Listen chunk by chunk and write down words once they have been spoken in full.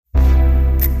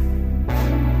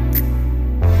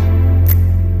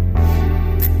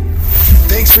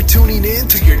Thanks for tuning in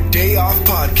to your Day Off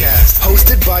podcast,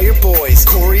 hosted by your boys,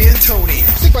 Corey and Tony.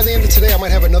 I think by the end of today, I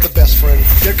might have another best friend.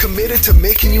 They're committed to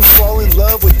making you fall in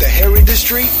love with the hair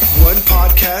industry, one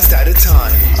podcast at a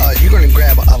time. You're going to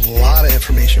grab a lot of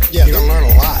information. Yeah, you're going to learn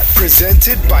a lot.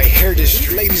 Presented by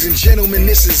Hairdustry. Ladies and gentlemen,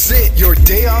 this is it. Your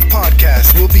Day Off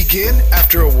podcast will begin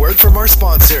after a word from our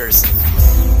sponsors.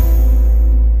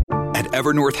 At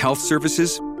Evernorth Health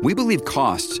Services, we believe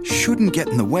costs shouldn't get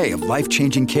in the way of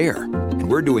life-changing care, and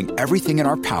we're doing everything in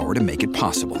our power to make it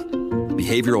possible.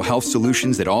 Behavioral health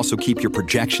solutions that also keep your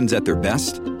projections at their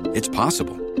best? It's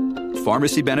possible.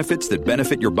 Pharmacy benefits that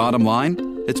benefit your bottom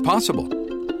line? It's possible.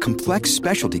 Complex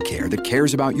specialty care that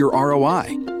cares about your ROI?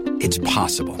 It's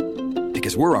possible.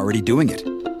 Because we're already doing it.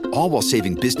 All while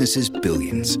saving businesses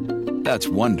billions. That's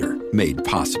Wonder made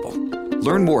possible.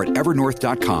 Learn more at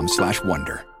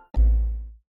evernorth.com/wonder.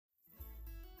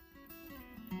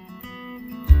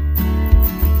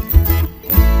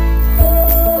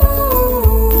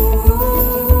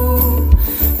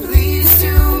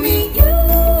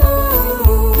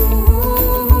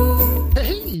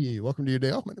 Welcome to your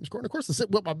Day Off. My name is Gordon. Of course, I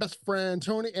sit with my best friend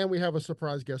Tony, and we have a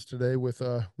surprise guest today with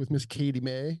Miss Katie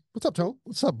May. What's up, Tony?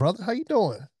 What's up, brother? How you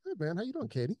doing? Good, man. How you doing,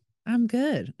 Katie? I'm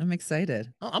good. I'm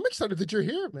excited. I'm excited that you're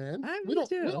here, man. We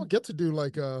don't get to do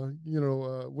like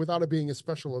without it being a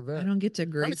special event. I don't get to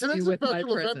grace you with my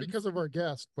presence because of our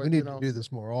guest. But we need to do this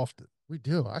more often. We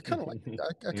do. I kind of like.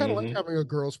 I kind of like having a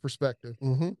girl's perspective.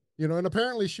 Mm-hmm. And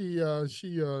apparently she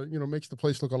makes the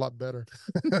place look a lot better.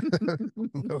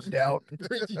 No doubt.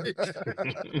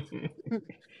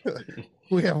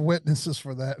 We have witnesses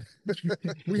for that.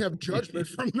 We have judgment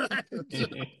from that.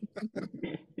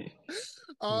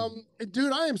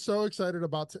 Dude, I am so excited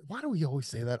about. Why do we always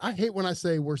say that? I hate when I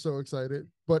say we're so excited,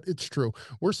 but it's true.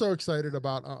 We're so excited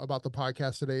about the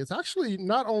podcast today. It's actually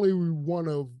not only one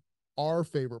of our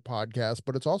favorite podcast,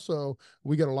 but it's also,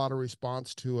 we get a lot of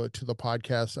response to the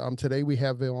podcast. Today we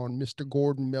have on Mr.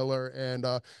 Gordon Miller, and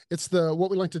it's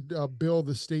what we like to bill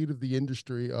the State of the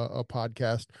Industry a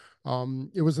podcast.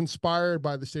 It was inspired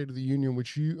by the State of the Union,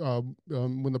 which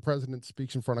when the president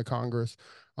speaks in front of Congress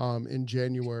in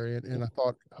January, and I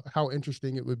thought how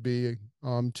interesting it would be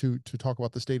to talk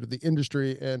about the state of the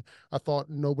industry, and I thought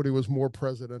nobody was more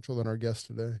presidential than our guest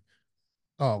today.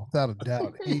 Oh, without a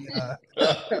doubt.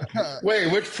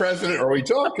 Wait, which president are we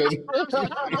talking?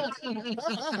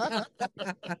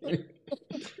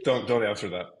 Don't answer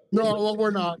that. No, well,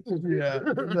 we're not. Yeah,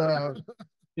 no.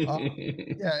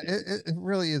 It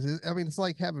really is. I mean, it's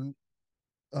like having,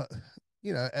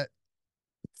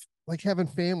 like having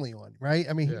family on, right?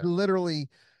 I mean, he literally,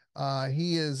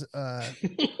 he is a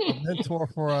mentor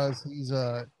for us. He's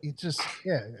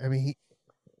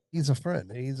he's a friend.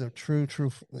 He's a true.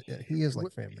 He is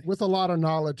like family with a lot of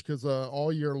knowledge. Because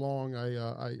all year long,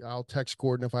 I'll text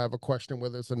Gordon if I have a question,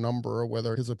 whether it's a number or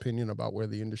whether his opinion about where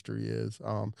the industry is.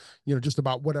 Just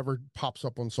about whatever pops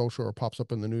up on social or pops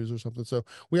up in the news or something. So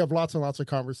we have lots and lots of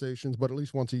conversations, but at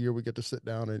least once a year we get to sit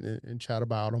down and chat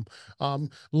about them.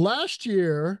 Last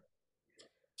year,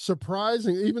 surprised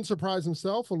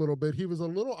himself a little bit. He was a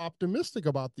little optimistic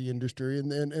about the industry,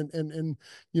 and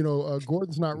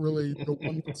Gordon's not really the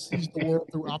one that sees the world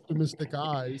through optimistic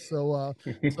eyes. So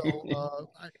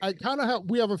I kind of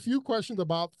we have a few questions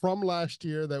from last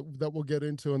year that we'll get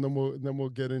into, and then we'll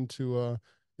get into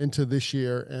this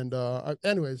year. And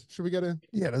anyways, should we get in?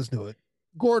 Yeah, let's do it.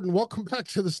 Gordon, welcome back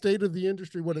to the State of the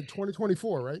Industry. What, in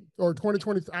 2024, right? Or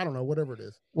 2020? I don't know, whatever it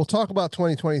is. We'll talk about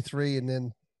 2023, and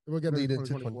then we'll get lead into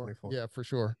 2024. Yeah, for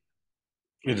sure.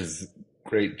 It is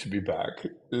great to be back.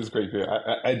 It is great.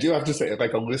 I do have to say,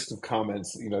 like, a list of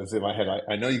comments, is in my head.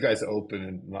 I know you guys open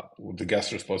and the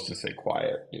guests are supposed to stay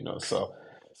quiet, So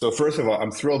first of all,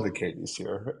 I'm thrilled that Katie's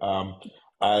here.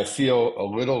 I feel a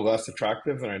little less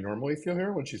attractive than I normally feel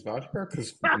here when she's not here,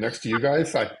 because next to you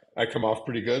guys, I come off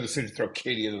pretty good. As soon as you throw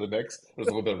Katie into the mix, there's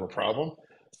a little bit of a problem.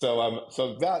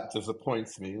 So that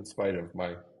disappoints me in spite of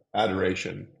my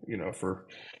adoration,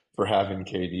 for having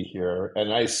Katie here.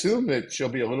 And I assume that she'll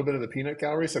be a little bit of the peanut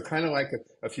gallery. So kind of like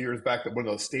a few years back, one of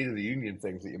those State of the Union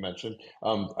things that you mentioned.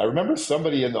 I remember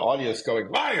somebody in the audience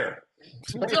going, "Liar!"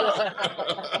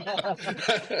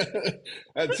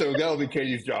 And so that'll be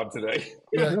Katie's job today.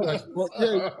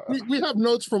 We have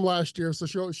notes from last year, so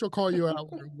she'll call you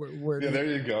out. There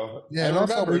you go. Yeah, and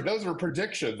remember, those were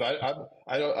predictions. I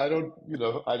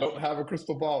don't have a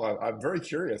crystal ball. I'm very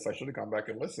curious. I should have gone back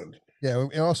and listened. Yeah,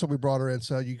 and also we brought her in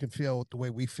so you can feel the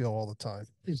way we feel all the time.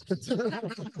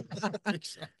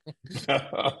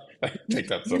 I take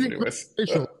that so many ways.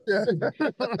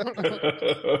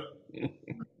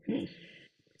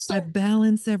 So I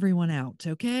balance everyone out.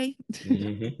 Okay.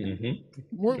 In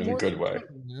a good way.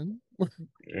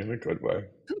 In a good way.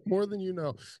 More than you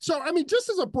know. So, I mean, just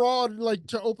as a broad, like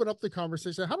to open up the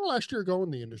conversation, how did last year go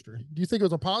in the industry? Do you think it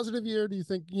was a positive year? Do you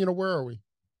think, where are we?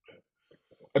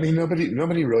 I mean,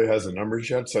 nobody really has the numbers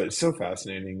yet, so it's so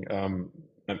fascinating.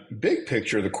 Big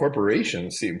picture, the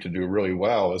corporations seem to do really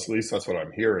well. At least that's what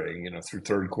I'm hearing. Through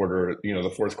third quarter,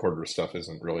 the fourth quarter stuff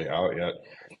isn't really out yet.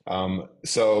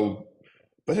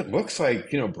 But it looks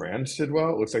like brands did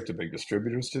well. It looks like the big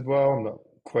distributors did well. I'm not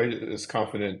quite as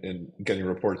confident in getting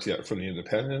reports yet from the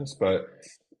independents, but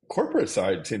corporate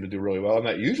side seemed to do really well, and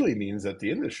that usually means that the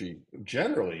industry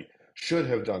generally should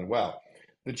have done well.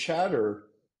 The chatter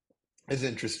is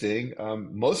interesting.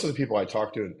 Most of the people I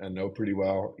talk to and know pretty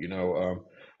well,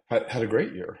 had a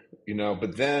great year,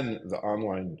 but then the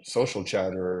online social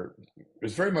chatter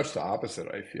is very much the opposite.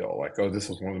 I feel like, oh, this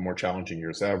was one of the more challenging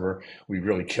years ever. We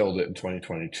really killed it in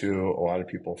 2022. A lot of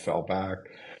people fell back.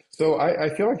 So I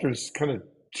feel like there's kind of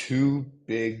two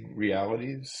big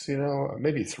realities,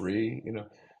 maybe three,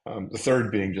 the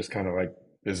third being just kind of like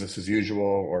business as usual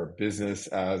or business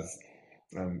as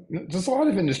there's a lot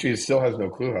of industries still has no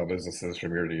clue how business is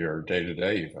from year to year, day to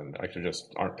day, even. Like they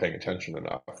just aren't paying attention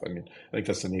enough. I mean, I think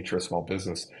that's the nature of small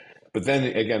business. But then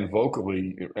again,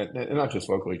 vocally, and not just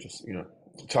vocally, just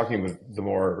talking with the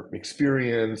more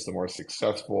experienced, the more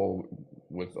successful,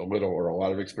 with a little or a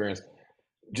lot of experience,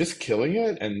 just killing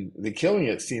it. And the killing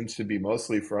it seems to be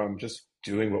mostly from just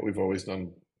doing what we've always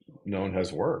known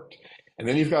has worked. And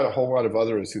then you've got a whole lot of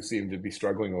others who seem to be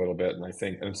struggling a little bit,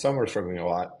 and some are struggling a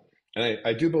lot. And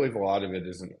I do believe a lot of it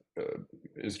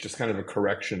is just kind of a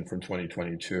correction from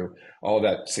 2022. All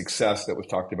that success that was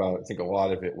talked about, I think a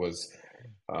lot of it was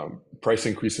price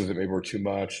increases that maybe were too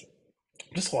much.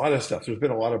 Just a lot of stuff. There's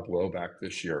been a lot of blowback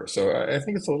this year. So I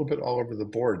think it's a little bit all over the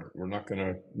board. We're not going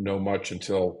to know much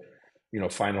until,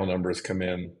 final numbers come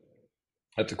in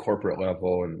at the corporate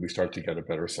level and we start to get a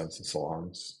better sense of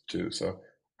salons too. So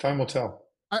time will tell.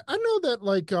 I know that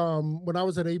when I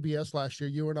was at ABS last year,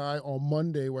 you and I on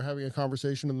Monday were having a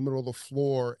conversation in the middle of the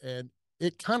floor, and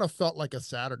it kind of felt like a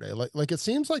Saturday. Like it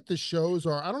seems like the shows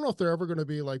are, I don't know if they're ever going to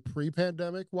be like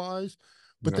pre-pandemic wise,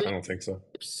 but no, I don't think so.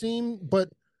 But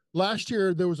last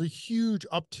year there was a huge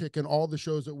uptick in all the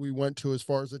shows that we went to as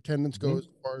far as attendance goes,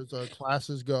 as far as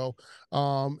classes go.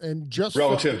 And just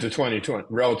relative to 2020,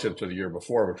 relative to the year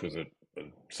before, which was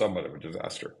somewhat of a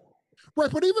disaster. Right,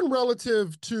 but even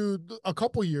relative to a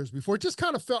couple years before, it just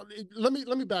kind of felt. Let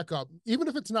me back up. Even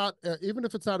if it's not as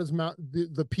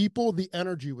the people, the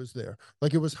energy was there.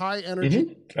 Like it was high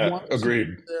energy.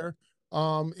 Agreed. There.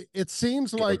 It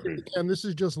seems like, and this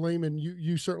is just layman.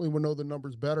 You certainly would know the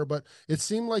numbers better, but it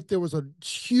seemed like there was a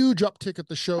huge uptick at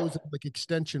the shows, like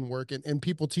extension work and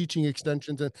people teaching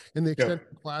extensions, and the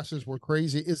extension classes were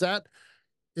crazy.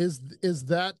 Is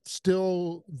that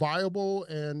still viable,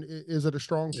 and is it a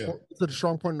strong point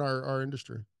in our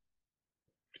industry?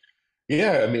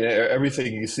 Yeah, I mean,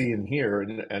 everything you see in here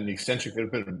and the extension, there's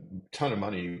been a ton of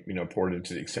money, poured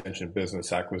into the extension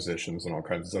business, acquisitions and all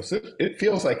kinds of stuff. So it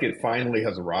feels like it finally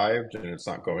has arrived and it's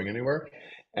not going anywhere.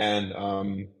 And,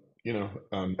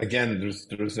 again,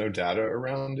 there's no data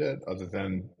around it other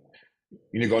than,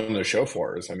 going to the show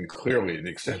floors. I mean, clearly the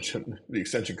extension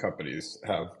companies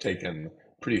have taken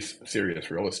pretty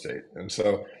serious real estate. And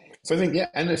so I think,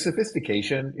 and the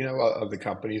sophistication, of the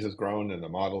companies has grown and the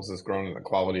models has grown and the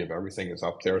quality of everything is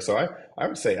up there. So I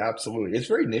would say absolutely. It's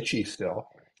very niche-y still.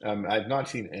 I've not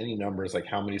seen any numbers like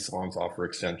how many salons offer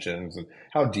extensions and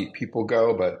how deep people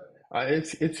go, but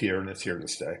it's here and it's here to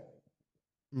stay.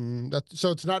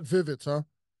 So it's not Vivids, huh?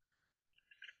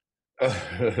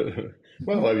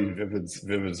 Well, I mean,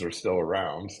 Vivids are still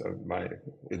around. So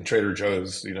in Trader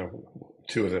Joe's,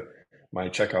 two of my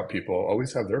checkout people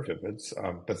always have their Vivids,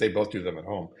 but they both do them at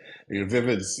home.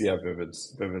 Vivids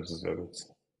is Vivids.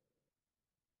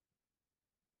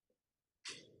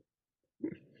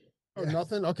 Oh,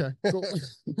 nothing? Okay, cool.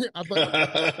 Is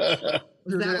that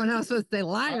when I was supposed to say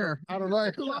liar? I don't know.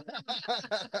 I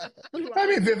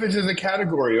mean, Vivids is a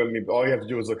category. I mean, all you have to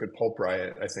do is look at Pulp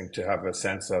Riot, I think, to have a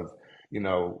sense of,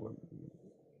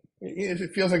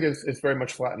 it feels like it's very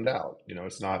much flattened out.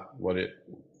 It's not what it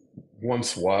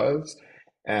once was.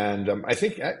 And I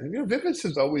think Vivids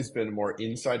has always been more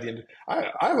inside the industry.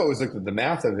 I've always looked at the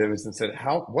math of Vivids and said,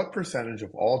 what percentage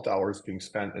of all dollars being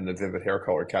spent in the Vivid hair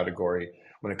color category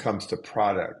when it comes to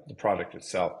the product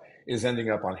itself, is ending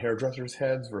up on hairdressers'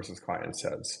 heads versus clients'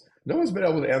 heads? No one's been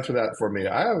able to answer that for me.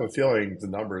 I have a feeling the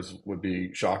numbers would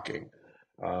be shocking.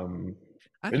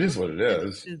 It is what it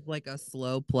is. It's like a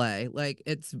slow play. Like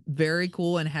it's very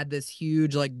cool and had this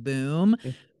huge like boom,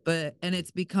 and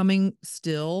it's becoming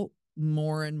still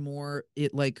more and more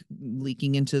it like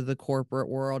leaking into the corporate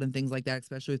world and things like that,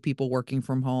 especially with people working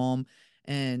from home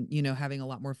and having a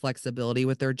lot more flexibility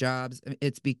with their jobs.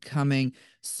 It's becoming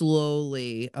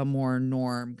slowly a more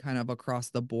norm kind of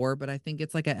across the board, but I think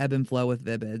it's like an ebb and flow with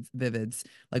Vivids.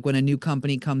 Like when a new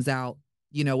company comes out,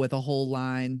 with a whole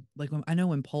line, like I know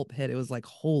when Pulp hit, it was like,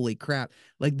 holy crap,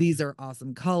 like these are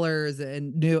awesome colors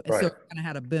and new. Right. So it kind of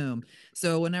had a boom.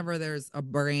 So whenever there's a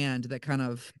brand that kind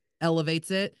of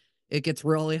elevates it, it gets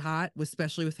really hot,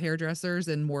 especially with hairdressers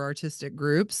and more artistic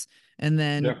groups. And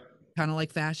then kind of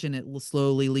like fashion, it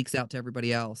slowly leaks out to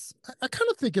everybody else. I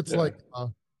kind of think it's like,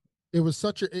 it was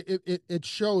such it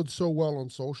showed so well on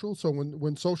social. So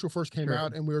when social first came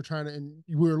out and we were and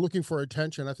we were looking for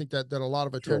attention, I think that a lot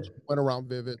of attention went around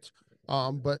Vivids.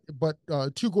 But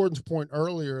to Gordon's point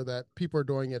earlier, that people are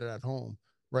doing it at home,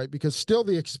 right? Because still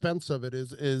the expense of it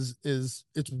is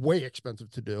it's way expensive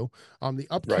to do. The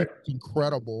upkeep is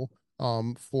incredible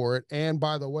for it. And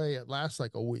by the way, it lasts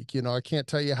like a week. I can't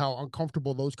tell you how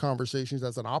uncomfortable those conversations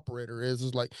as an operator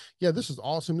is like, yeah, this is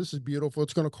awesome. This is beautiful.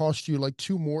 It's going to cost you like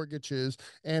 2 mortgages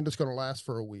and it's going to last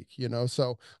for a week,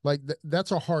 So like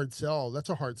that's a hard sell. That's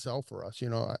a hard sell for us.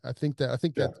 I think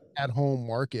that at home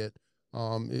market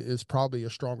is probably a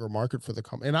stronger market for the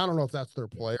company. And I don't know if that's their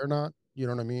play or not, you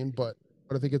know what I mean? But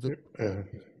I think it's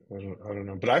I don't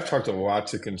know, but I've talked a lot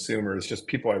to consumers, just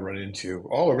people I run into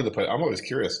all over the place. I'm always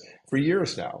curious. For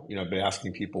years now, I've been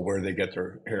asking people where they get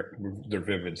their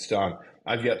Vivids done.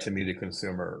 I've yet to meet a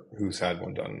consumer who's had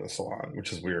one done in a salon,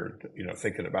 which is weird,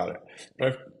 thinking about it. But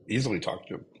I've easily talked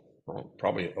to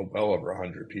probably well over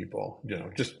 100 people,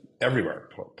 just everywhere,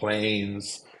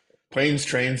 planes,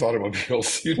 trains,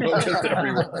 automobiles, just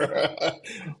everywhere.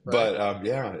 But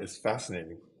it's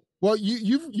fascinating. Well,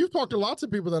 you've talked to lots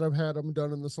of people that have had them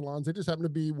done in the salons. They just happen to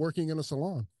be working in a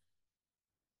salon.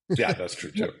 Yeah, that's true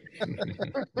too.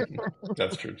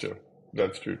 That's true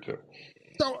tue.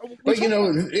 So, but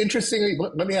interestingly,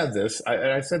 let me add this.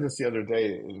 I said this the other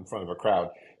day in front of a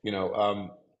crowd.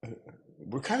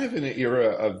 We're kind of in an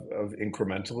era of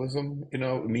incrementalism.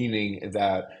 Meaning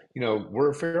that we're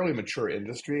a fairly mature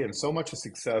industry, and so much of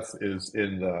success is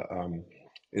in the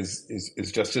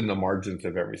is just in the margins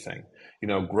of everything.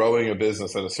 Growing a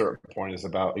business at a certain point is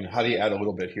about, how do you add a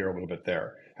little bit here, a little bit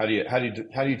there? How do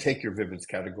you take your Vivids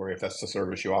category, if that's the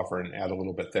service you offer, and add a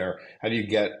little bit there? How do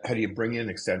you bring in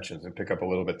extensions and pick up a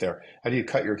little bit there? How do you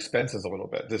cut your expenses a little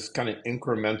bit? This kind of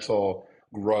incremental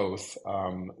growth,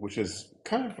 which is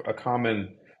kind of a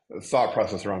common thought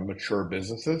process around mature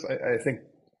businesses. I think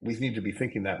we need to be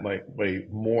thinking that way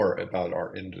more about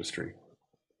our industry.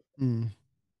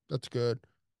 That's good.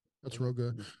 That's real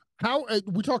good. How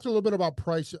we talked a little bit about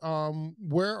price.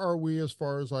 Where are we as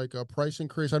far as like a price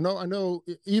increase? I know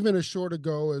even as short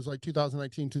ago as like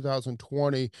 2019,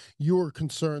 2020, you were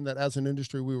concerned that as an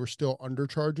industry, we were still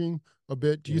undercharging a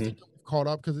bit. Do you think we've caught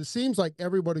up? Because it seems like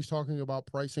everybody's talking about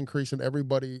price increase and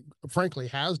everybody frankly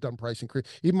has done price increase.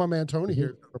 Even my man, Tony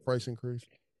here, done a price increase.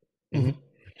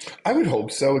 I would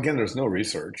hope so. Again, there's no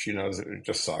research, it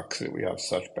just sucks that we have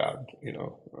such bad,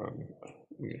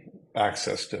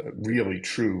 access to really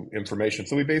true information.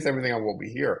 So we base everything on what we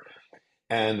hear.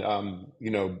 And,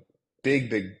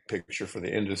 big picture for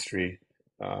the industry.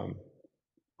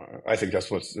 I think that's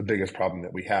what's the biggest problem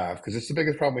that we have, because it's the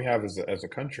biggest problem we have as a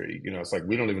country. It's like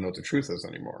we don't even know what the truth is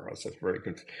anymore. It's just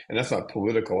and that's not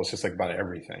political. It's just like about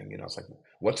everything. It's like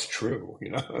what's true.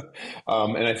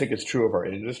 And I think it's true of our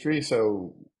industry.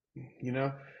 So,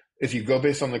 if you go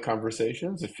based on the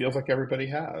conversations, it feels like everybody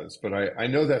has, but I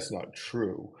know that's not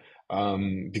true.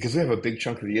 Because we have a big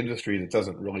chunk of the industry that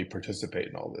doesn't really participate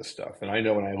in all this stuff. And I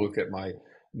know when I look at my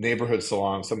neighborhood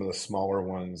salons, some of the smaller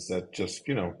ones that just,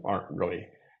 aren't really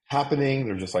happening.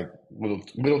 They're just like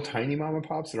little tiny mom and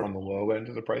pops that are on the low end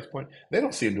of the price point. They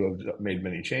don't seem to have made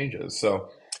many changes. So,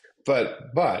 but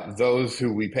those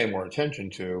who we pay more attention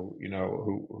to,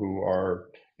 who are,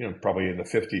 probably in the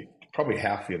 50, probably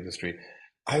half the industry,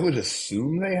 I would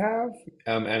assume they have.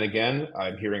 And again,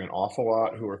 I'm hearing an awful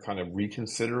lot who are kind of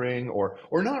reconsidering or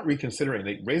not reconsidering.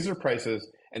 They raise their prices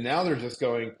and now they're just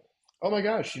going, oh my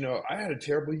gosh, I had a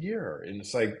terrible year. And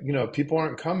it's like, people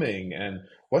aren't coming. And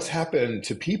what's happened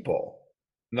to people,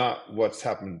 not what's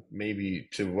happened maybe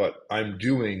to what I'm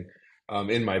doing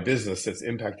in my business that's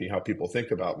impacting how people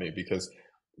think about me. Because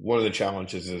one of the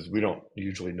challenges is we don't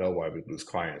usually know why we lose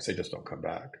clients. They just don't come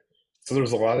back. So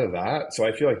there's a lot of that. So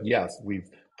I feel like, yes, we've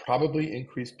probably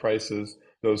increased prices,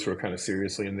 those who are kind of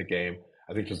seriously in the game.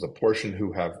 I think there's a portion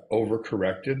who have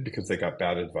overcorrected because they got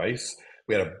bad advice.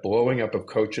 We had a blowing up of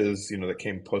coaches, that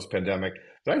came post-pandemic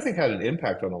that I think had an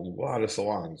impact on a lot of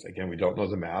salons. Again, we don't know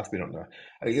the math. We don't know.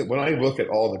 When I look at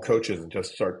all the coaches and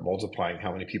just start multiplying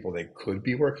how many people they could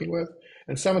be working with,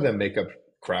 and some of them make up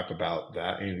crap about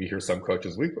that. And you hear some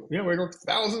coaches, we go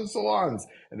 1,000 salons,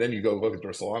 and then you go look at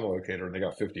their salon locator and they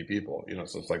got 50 people.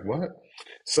 So it's like, what?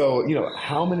 So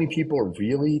how many people are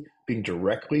really being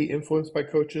directly influenced by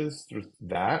coaches? There's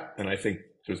that, and I think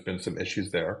there's been some issues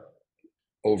there,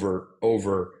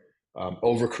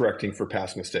 overcorrecting for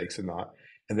past mistakes and not.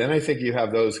 And then I think you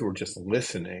have those who are just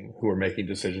listening, who are making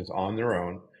decisions on their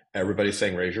own. Everybody's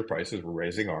saying, raise your prices, we're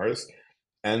raising ours.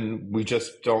 And we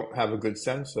just don't have a good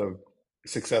sense of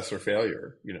success or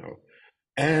failure,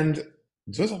 And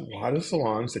there's a lot of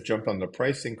salons that jumped on the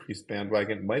price increase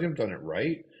bandwagon, might have done it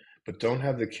right, but don't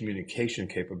have the communication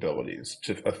capabilities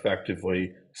to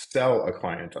effectively sell a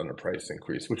client on a price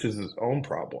increase, which is its own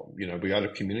problem. We got to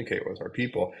communicate with our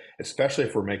people, especially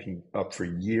if we're making up for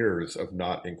years of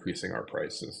not increasing our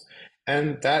prices.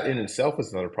 And that in itself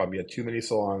is another problem. You had too many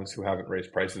salons who haven't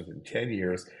raised prices in 10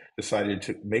 years, decided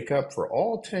to make up for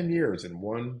all 10 years in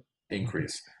one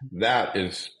increase. That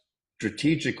is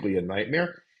strategically a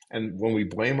nightmare. And when we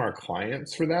blame our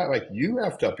clients for that, like, you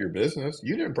effed up your business,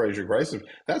 you didn't raise your prices,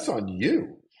 that's on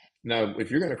you. Now, if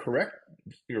you're going to correct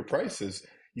your prices,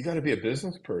 you got to be a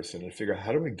business person and figure out,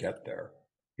 how do we get there,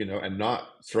 and not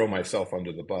throw myself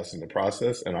under the bus in the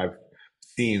process. And I've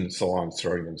seen salons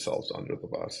throwing themselves under the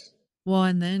bus. Well,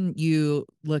 and then you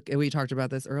look, we talked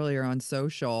about this earlier on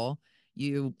social,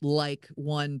 you like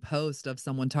one post of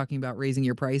someone talking about raising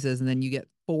your prices, and then you get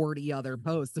 40 other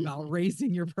posts about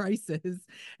raising your prices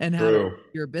and how to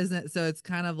your business. So it's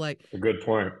kind of like a good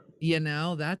point.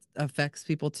 That affects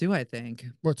people too, I think.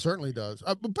 Well, it certainly does.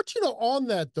 But on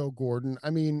that though, Gordon,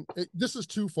 I mean, this is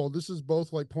twofold. This is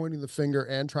both like pointing the finger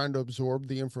and trying to absorb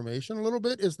the information a little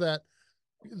bit. Is that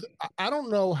I don't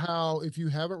know how, if you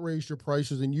haven't raised your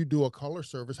prices and you do a color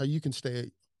service, how you can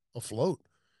stay afloat.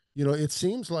 It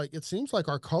seems like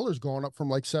our color's going up from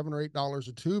like $7 or $8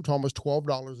 a tube to almost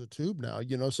 $12 a tube now.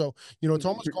 So it's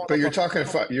almost. But you're talking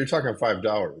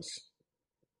 $5.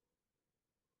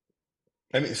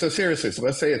 I mean, so seriously, so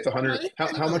let's say it's 100.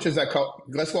 How much is that?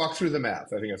 Let's walk through the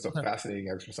math. I think it's a fascinating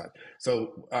exercise.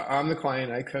 So I'm the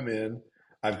client. I come in.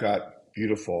 I've got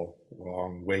beautiful,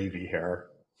 long, wavy hair.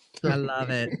 I love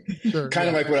it. Kind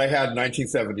of like what I had in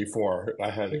 1974. I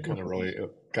had kind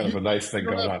of a nice thing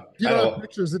going on. You don't have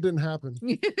pictures. It didn't happen.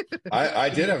 I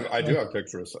do have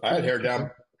pictures. I had hair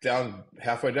down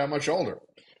halfway down my shoulder.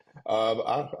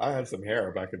 I had some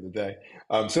hair back in the day.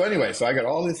 So anyway, so I got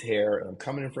all this hair, and I'm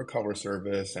coming in for a color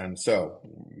service. And so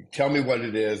tell me what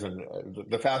it is, and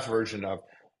the fast version of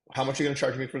how much you're going to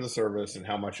charge me for the service, and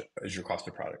how much is your cost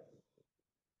of product.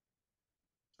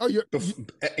 Oh,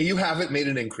 you haven't made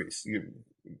an increase.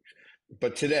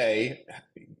 But today,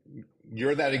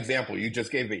 you're that example you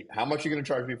just gave me. How much are you going to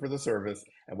charge me for the service,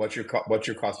 and what's your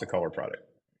cost of color product?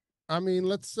 I mean,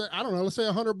 let's say, I don't know, let's say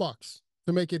 $100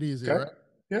 to make it easy, okay.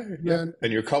 Right? Yeah.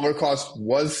 And your color cost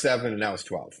was $7, and now it's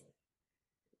 $12.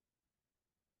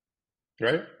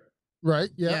 Right? Right.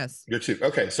 Yeah. Yes. You're cheap.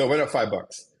 Okay, so it went up $5.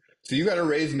 So you got to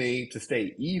raise me to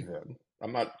stay even.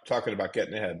 I'm not talking about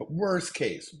getting ahead, but worst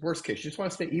case, you just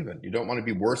want to stay even. You don't want to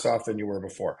be worse off than you were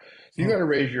before. So you got to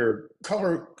raise your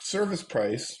color service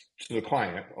price to the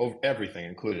client, everything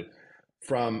included,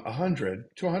 from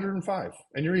 100 to 105,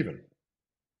 and you're even.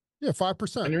 Yeah,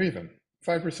 5%. And you're even.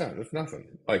 5%. That's nothing.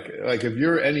 Like if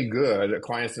you're any good, a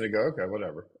client's going to go, okay,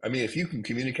 whatever. I mean, if you can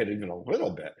communicate even a little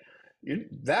bit,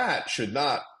 that should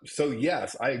not. So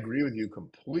yes, I agree with you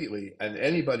completely. And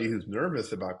anybody who's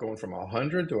nervous about going from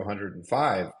 100 to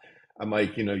 105, I'm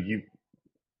like, you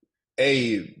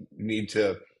need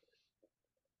to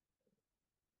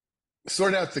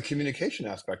sort out the communication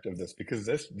aspect of this, because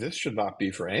this should not be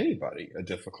for anybody a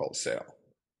difficult sale,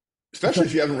 especially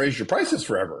if you haven't raised your prices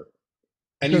forever,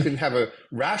 and you can have a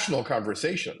rational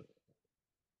conversation.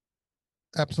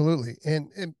 Absolutely. And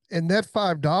that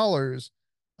 $5,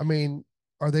 I mean,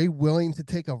 are they willing to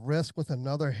take a risk with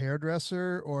another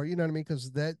hairdresser, or, you know what I mean?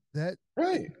 Because that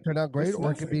right turned out great,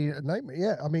 or it could be a nightmare.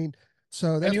 Yeah. I mean,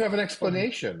 so that's, and you have an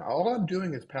explanation. All I'm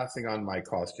doing is passing on my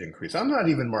cost increase. I'm not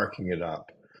even marking it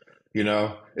up.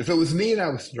 If it was me and I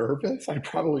was nervous, I'd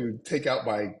probably would take out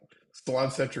my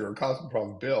SalonCentric or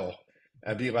Cosmoprof bill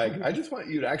and be like, I just want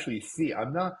you to actually see,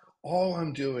 all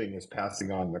I'm doing is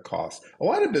passing on the cost. A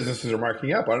lot of businesses are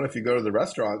marking up. I don't know if you go to the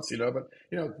restaurants, but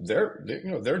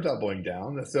they're doubling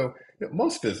down. So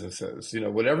most businesses,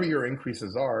 whatever your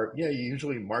increases are, you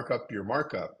usually mark up your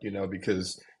markup,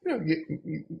 because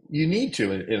you need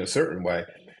to in a certain way.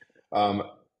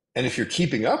 And if you're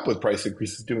keeping up with price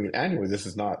increases, doing it annually, this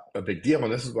is not a big deal.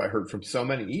 And this is what I heard from so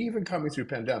many, even coming through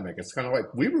pandemic. It's kind of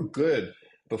like we were good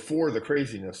before the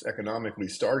craziness economically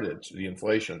started, the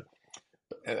inflation.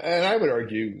 And I would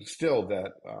argue still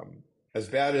that as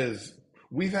bad as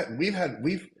we've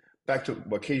back to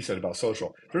what Katie said about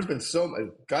social. There's been so much.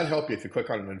 God help you if you click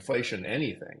on an inflation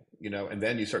anything, and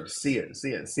then you start to see it and see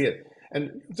it and see it.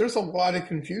 And there's a lot of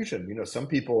confusion. Some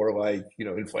people are like,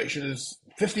 inflation is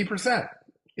 50%.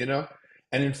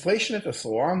 And inflation at the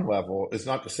salon level is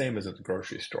not the same as at the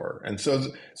grocery store. And so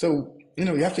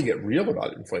you have to get real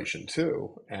about inflation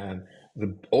too. And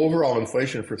the overall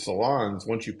inflation for salons,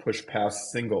 once you push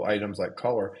past single items like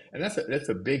color, and that's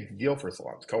a big deal for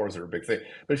salons. Colors are a big thing.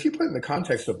 But if you put it in the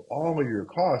context of all of your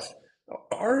costs,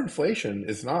 our inflation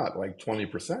is not like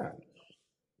 20%.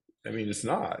 I mean, it's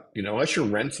not, unless your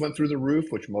rents went through the roof,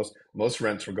 which most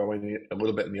rents were going a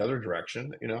little bit in the other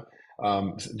direction,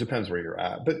 it depends where you're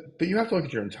at. But you have to look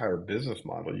at your entire business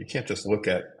model. You can't just look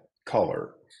at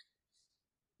color.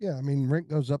 Yeah, I mean, rent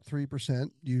goes up 3%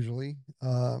 usually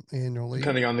annually,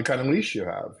 depending on the kind of lease you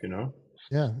have.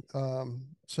 Yeah.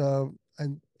 So,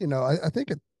 and I think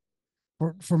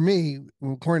for me,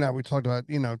 when Corey and I we talked about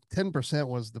 10%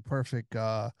 was the perfect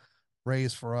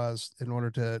raise for us in order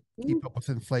to keep up with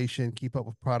inflation, keep up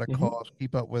with product costs,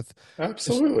 keep up with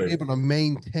absolutely be able to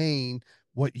maintain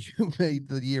what you made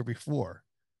the year before.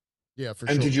 Yeah, for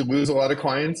and sure. Did you lose a lot of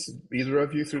clients, either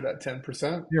of you, through that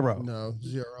 10%? Zero. No,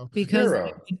 zero. Because Zero.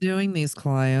 we've been doing these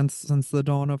clients since the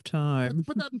dawn of time.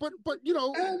 But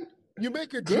you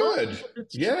make a good. Joke,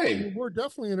 Yay. we're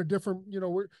definitely in a different, and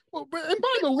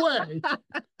by the way,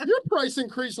 your price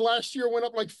increase last year went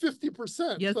up like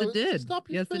 50%. Yes, so it did. Stop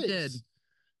your Yes, face. it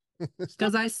did.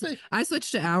 Because I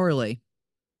switched to hourly.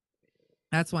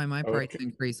 That's why my price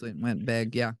increase went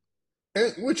big. Yeah.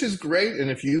 Which is great.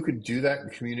 And if you could do that and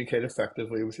communicate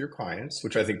effectively with your clients,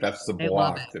 which I think that's the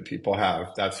block that people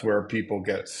have, that's where people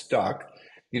get stuck,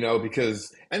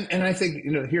 because, and I think,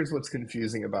 here's what's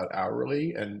confusing about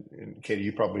hourly, and Katie,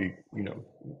 you probably,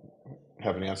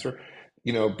 have an answer,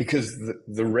 because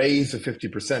the raise of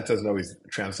 50% doesn't always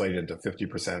translate into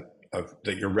 50% of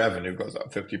that your revenue goes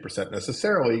up 50%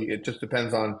 necessarily. It just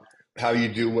depends on how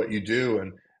you do what you do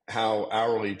and how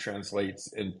hourly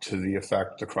translates into the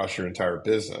effect across your entire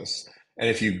business. And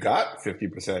if you got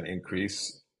 50%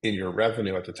 increase in your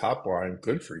revenue at the top line,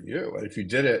 good for you. And if you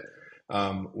did it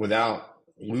without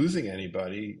losing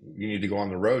anybody, you need to go on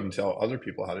the road and tell other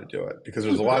people how to do it, because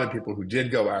there's a lot of people who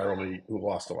did go hourly who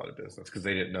lost a lot of business because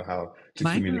they didn't know how to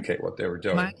communicate what they were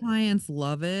doing. My clients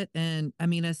love it. And I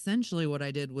mean, essentially what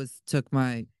I did was took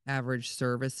my average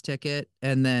service ticket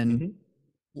and then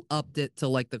upped it to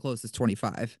like the closest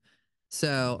 25.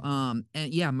 So,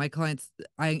 and yeah, my clients,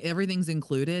 everything's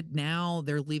included. Now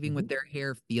they're leaving with their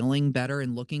hair feeling better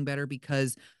and looking better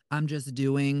because I'm just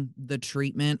doing the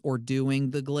treatment or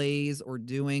doing the glaze or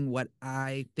doing what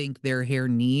I think their hair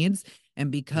needs.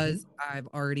 And because I've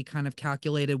already kind of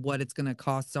calculated what it's going to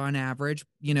cost on average,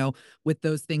 with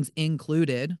those things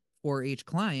included for each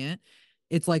client,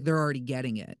 it's like they're already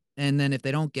getting it. And then if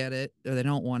they don't get it or they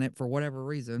don't want it for whatever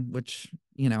reason, which,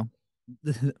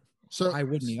 so I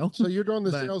wouldn't know. So you're doing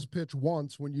the sales pitch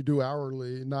once when you do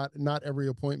hourly, not every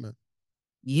appointment.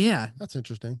 Yeah. That's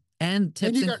interesting. And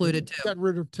tips included too. Got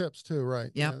rid of tips too, right?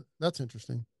 Yep. Yeah. That's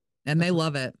interesting. And they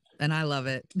love it. And I love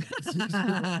it.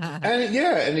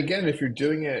 And again, if you're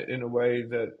doing it in a way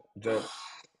that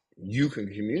you can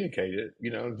communicate it,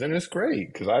 then it's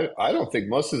great. Because I don't think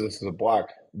most of this is a block.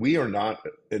 We are not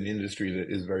an industry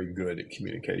that is very good at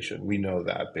communication. We know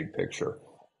that big picture.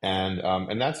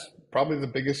 And that's probably the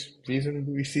biggest reason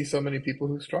we see so many people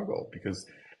who struggle, because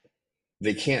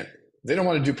they don't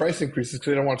want to do price increases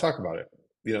because they don't want to talk about it.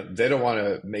 They don't want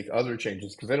to make other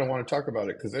changes because they don't want to talk about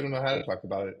it because they don't know how to talk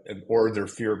about it, or they're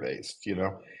fear-based,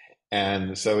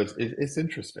 and so it's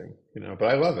interesting, but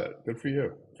I love it. Good for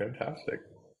you. Fantastic.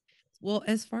 Well,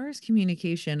 as far as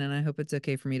communication, and I hope it's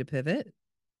okay for me to pivot.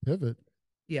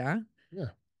 Yeah.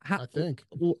 I think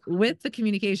with the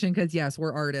communication, because yes,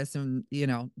 we're artists and,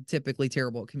 typically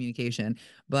terrible at communication,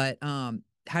 but how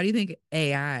do you think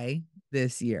AI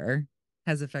this year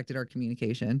has affected our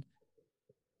communication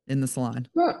in the salon?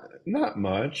 Not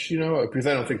much, because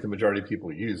I don't think the majority of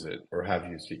people use it or have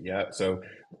used it yet. So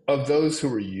of those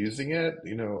who are using it,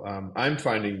 I'm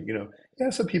finding,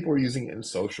 some people are using it in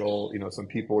social, some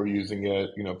people are using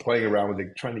it, playing around with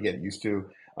it, trying to get used to.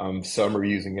 Some are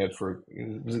using it for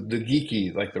the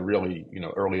geeky, like the really,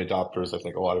 early adopters. I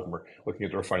think a lot of them are looking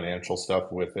at their financial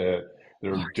stuff with it.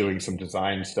 They're doing some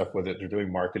design stuff with it. They're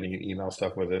doing marketing and email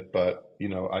stuff with it. But,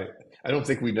 I don't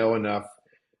think we know enough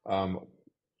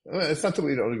It's not that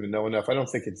we don't even know enough. I don't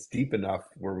think it's deep enough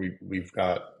where we've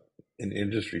got an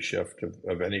industry shift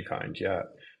of any kind yet.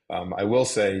 I will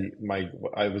say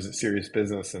I was at Serious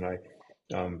Business, and I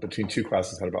between two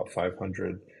classes had about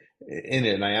 500 in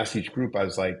it, and I asked each group, I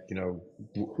was like,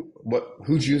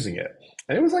 who's using it?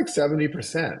 And it was like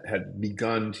 70% had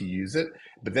begun to use it,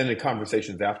 but then in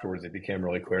conversations afterwards, it became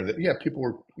really clear that people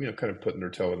were kind of putting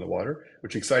their toe in the water,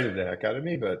 which excited the heck out of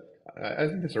me. But I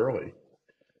think it's early.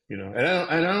 And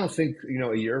I don't think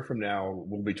a year from now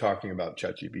we'll be talking about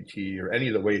ChatGPT or any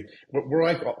of the way we're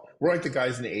like the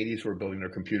guys in the '80s who were building their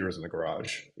computers in the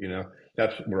garage.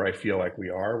 That's where I feel like we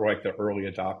are. We're like the early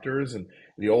adopters, and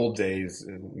the old days.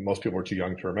 And most people are too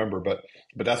young to remember, but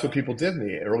that's what people did in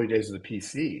the early days of the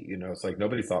PC. It's like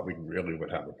nobody thought we really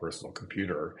would have a personal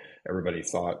computer. Everybody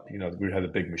thought we'd have the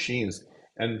big machines,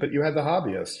 but you had the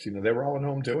hobbyists. They were all at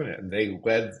home doing it, and they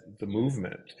led the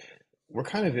movement. We're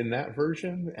kind of in that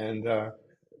version, and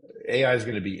AI is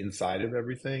going to be inside of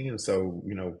everything, and so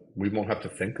we won't have to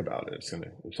think about it.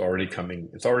 It's already coming.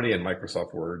 It's already in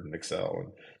Microsoft Word and Excel,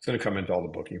 and it's going to come into all the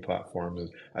booking platforms. And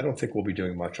I don't think we'll be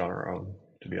doing much on our own,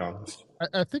 to be honest.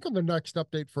 I think on the next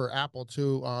update for Apple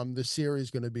too, the Siri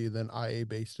is going to be then IA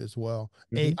based as well.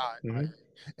 AI based.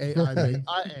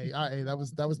 IA. That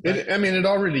was. It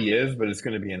already is, but it's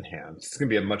going to be enhanced. It's going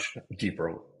to be a much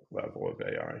deeper level of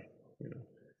AI.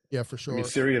 Yeah, for sure.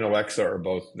 Siri and Alexa are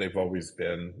both, they've always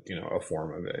been, a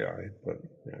form of AI, but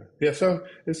so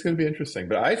it's going to be interesting,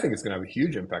 but I think it's going to have a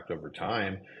huge impact over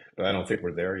time, but I don't think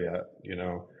we're there yet,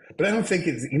 but I don't think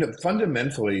it's,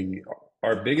 fundamentally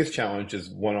our biggest challenge is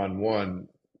one-on-one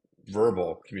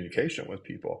verbal communication with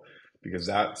people, because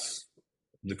that's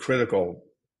the critical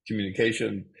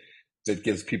communication that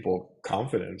gives people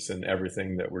confidence in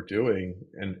everything that we're doing,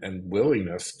 and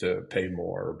willingness to pay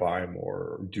more or buy more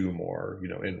or do more,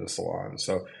 in the salon.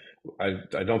 So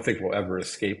I don't think we'll ever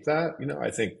escape that. I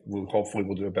think hopefully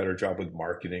we'll do a better job with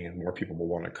marketing, and more people will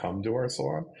want to come to our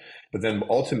salon. But then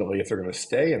ultimately, if they're going to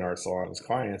stay in our salon as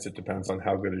clients, it depends on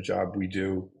how good a job we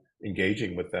do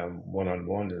engaging with them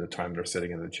one-on-one at the time they're sitting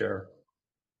in the chair.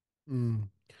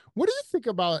 What do you think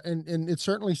about, and it's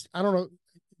certainly, I don't know,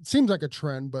 it seems like a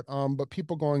trend, but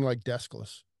people going like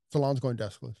deskless, salons going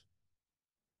deskless.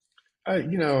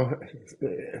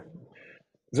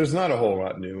 There's not a whole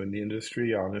lot new in the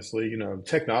industry, honestly.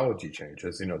 Technology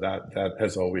changes. That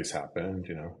has always happened.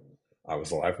 I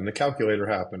was alive when the calculator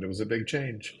happened. It was a big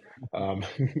change.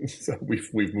 So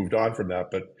we've moved on from that.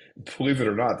 But believe it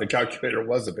or not, the calculator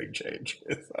was a big change.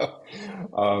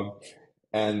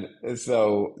 And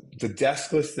so the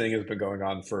deskless thing has been going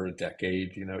on for a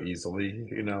decade, easily,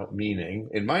 meaning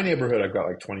in my neighborhood, I've got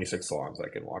like 26 salons I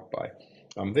can walk by.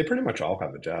 They pretty much all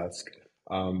have a desk.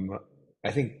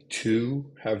 I think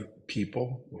 2 have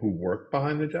people who work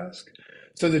behind the desk.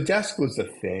 So the desk was the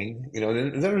thing,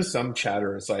 and there was some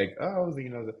chatter. It's like,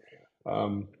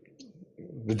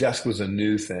 the desk was a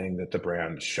new thing that the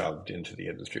brand shoved into the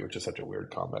industry, which is such a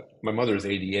weird comment. My mother's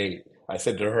 88. I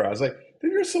said to her, I was like,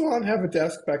 did your salon have a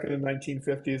desk back in the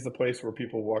 1950s, the place where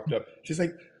people walked up? She's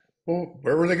like, well,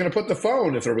 where were they going to put the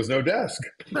phone if there was no desk?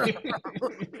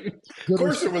 Of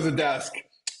course there was a desk.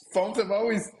 Salons have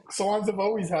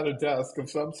always had a desk of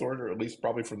some sort, or at least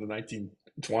probably from the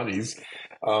 1920s.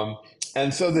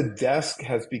 And so the desk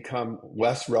has become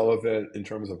less relevant in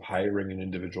terms of hiring an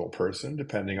individual person,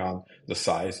 depending on the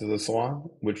size of the salon,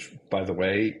 which, by the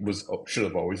way, should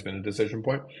have always been a decision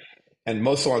point. And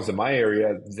most salons in my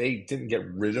area, they didn't get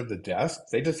rid of the desk.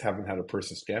 They just haven't had a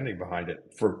person standing behind it.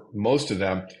 For most of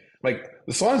them, like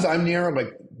the salons I'm near,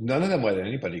 like none of them let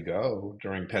anybody go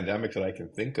during pandemic that I can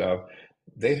think of.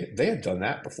 They had done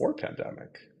that before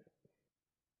pandemic.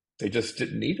 They just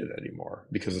didn't need it anymore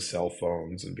because of cell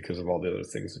phones and because of all the other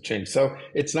things that changed. So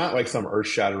it's not like some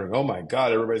earth-shattering, oh my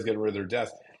God, everybody's getting rid of their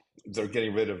desk.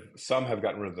 Some have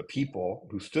gotten rid of the people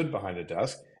who stood behind the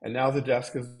desk, and now the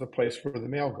desk is the place where the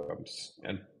mail goes.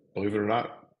 And believe it or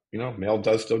not, mail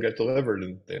does still get delivered,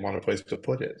 and they want a place to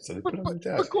put it, so they put it on the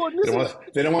desk.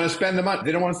 They don't want to spend the money.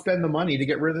 They don't want to spend the money to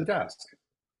get rid of the desk.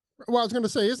 Well, I was going to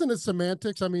say, isn't it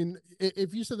semantics? I mean,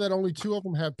 if you said that only 2 of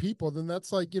them have people, then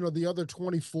that's like, the other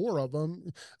 24 of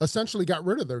them essentially got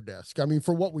rid of their desk. I mean,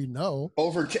 for what we know.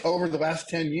 Over the last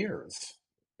 10 years,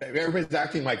 everybody's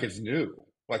acting like it's new.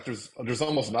 Like there's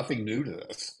almost nothing new to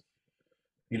this.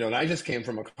 And I just came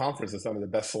from a conference of some of the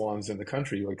best salons in the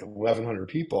country, like 1,100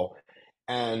 people,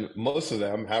 and most of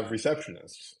them have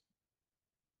receptionists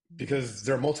because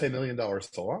they're multi-million-dollar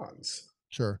salons.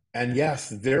 Sure. And yes,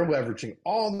 they're leveraging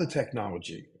all the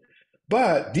technology,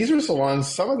 but these are salons,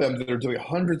 some of them that are doing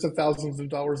hundreds of thousands of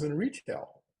dollars in retail.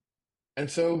 And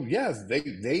so, yes,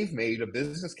 they've made a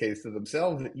business case to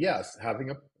themselves that, yes,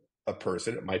 having a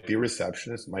person. It might be a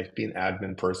receptionist, it might be an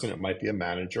admin person, it might be a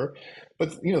manager,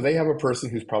 but they have a person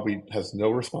who's probably has no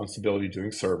responsibility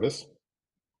doing service,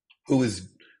 who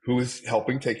is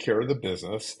helping take care of the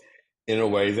business in a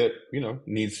way that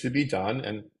needs to be done,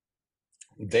 and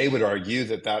they would argue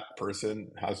that that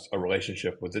person has a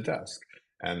relationship with the desk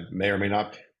and may or may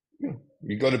not.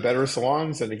 You go to better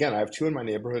salons, and again, I have two in my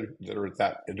neighborhood that are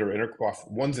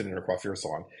one's an intercoiffure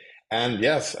salon, and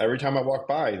yes, every time I walk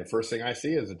by, the first thing I see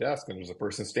is a desk, and there's a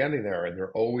person standing there, and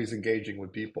they're always engaging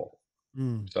with people.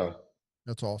 So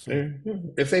that's awesome.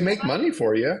 If they make money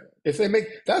for you, that's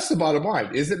the bottom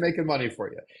line. Is it making money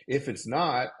for you? If it's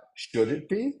not, should it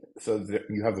be? So that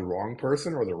you have the wrong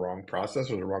person or the wrong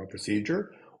process or the wrong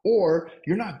procedure, or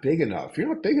you're not big enough. You're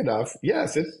not big enough.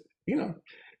 Yes, it's,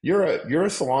 you're a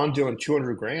salon doing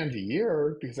 200 grand a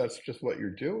year because that's just what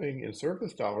you're doing in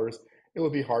service dollars. It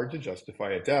would be hard to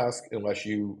justify a desk unless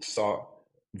you saw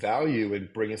value in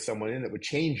bringing someone in that would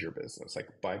change your business. Like,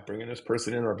 by bringing this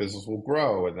person in, our business will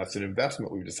grow, and that's an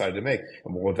investment we've decided to make,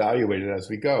 and we'll evaluate it as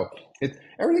we go.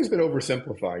 Everything's been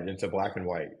oversimplified into black and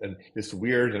white, and it's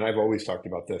weird. And I've always talked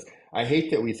about this. I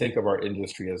hate that we think of our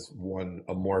industry as one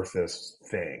amorphous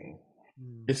thing.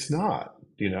 It's not.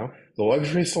 The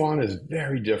luxury salon is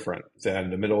very different than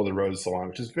the middle of the road salon,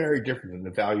 which is very different than the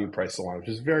value price salon, which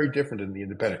is very different than the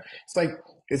independent.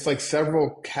 It's like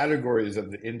several categories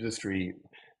of the industry,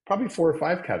 probably 4 or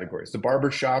 5 categories. The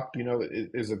barbershop,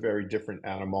 is a very different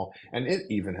animal, and it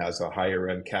even has a higher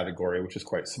end category, which is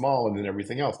quite small, and then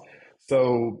everything else.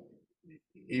 So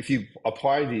if you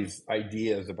apply these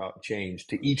ideas about change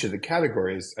to each of the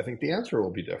categories, I think the answer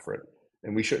will be different.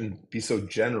 And we shouldn't be so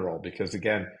general, because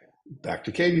again, back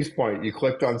to Katie's point, you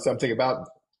clicked on something about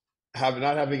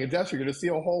not having a desk, you're going to see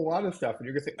a whole lot of stuff, and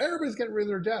you're going to think everybody's getting rid of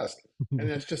their desk, and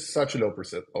that's just such an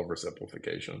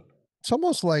oversimplification. It's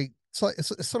almost like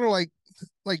it's sort of like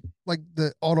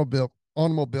the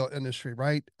automobile industry,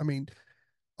 right? I mean,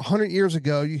 100 years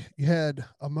ago, you had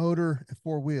a motor and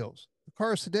 4 wheels. The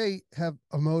cars today have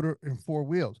a motor and 4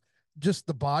 wheels. Just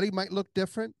the body might look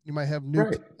different. You might have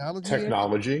new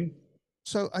technology.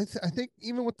 So I think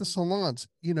even with the salons,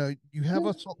 you have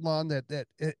a salon that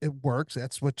it works.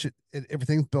 That's what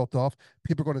everything's built off.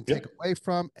 People are going to take away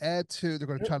from, add to. They're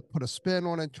going to try to put a spin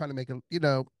on it, trying to make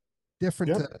it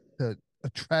different to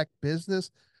attract business.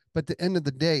 But at the end of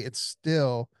the day, it's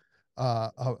still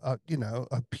the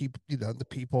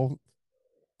people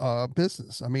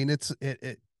business. I mean,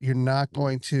 you're not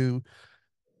going to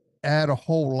add a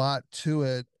whole lot to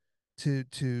it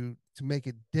to make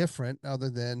it different, other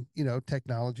than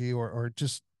technology or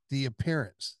just the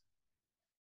appearance.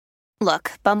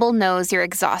 Look, Bumble knows you're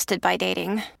exhausted by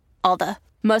dating. All the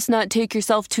must not take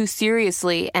yourself too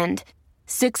seriously, and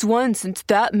 6'1" since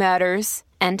that matters,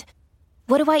 and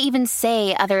what do I even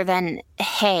say other than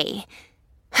hey?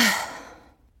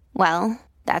 Well,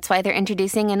 that's why they're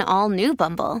introducing an all-new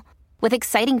Bumble, with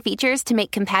exciting features to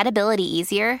make compatibility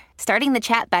easier, starting the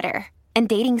chat better, and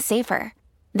dating safer.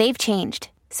 They've changed,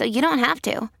 so you don't have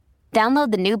to.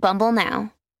 Download the new Bumble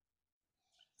now.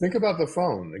 Think about the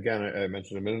phone. Again, I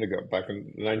mentioned a minute ago, back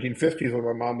in the 1950s when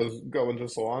my mom was going to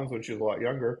salons when she was a lot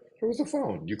younger, there was a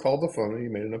phone. You called the phone and you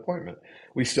made an appointment.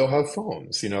 We still have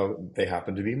phones. They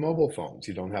happen to be mobile phones.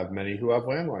 You don't have many who have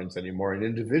landlines anymore, and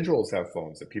individuals have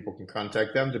phones that people can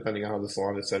contact them depending on how the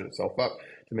salon has set itself up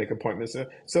to make appointments.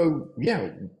 So, yeah,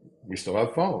 we still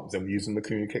have phones, and we use them to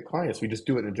communicate clients. We just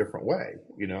do it in a different way,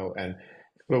 and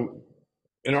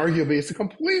arguably it's a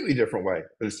completely different way,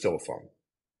 but it's still a phone.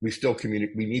 We still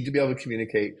communicate. We need to be able to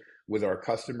communicate with our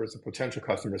customers and potential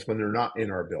customers when they're not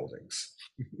in our buildings.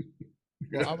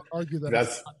 Well, I would argue that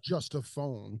it's not just a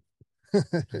phone.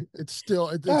 It's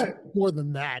more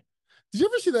than that. Did you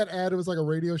ever see that ad? It was like a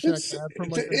Radio Shack ad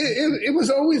from it was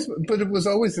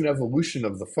always an evolution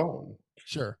of the phone.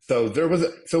 Sure. So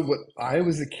when I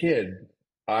was a kid,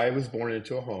 I was born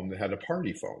into a home that had a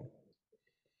party phone.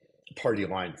 Party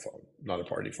line phone, not a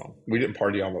party phone. We didn't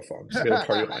party on the phone. We had a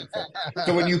party line phone.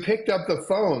 So when you picked up the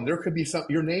phone, there could be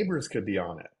your neighbors could be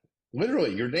on it.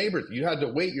 Literally, your neighbors. You had to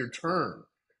wait your turn.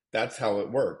 That's how it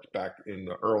worked back in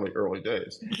the early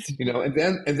days. And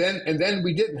then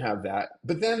we didn't have that.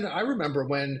 But then I remember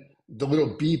when the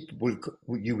little beep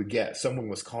you would get, someone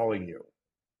was calling you.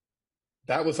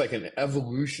 That was like an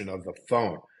evolution of the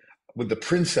phone. With the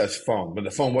princess phone, when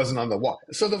the phone wasn't on the wall.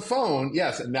 So the phone,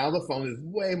 yes, and now the phone is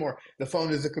way more. The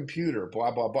phone is a computer,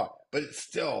 blah blah blah. But it's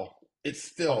still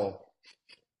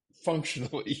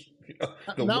functionally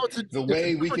the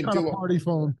way we can do a party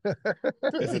phone.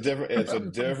 It's a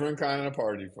different kind of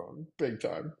party phone, big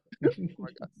time. Oh my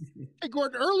God. Hey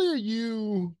Gordon, earlier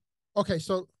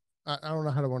so I don't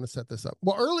know how to want to set this up.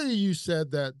 Well, earlier you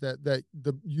said that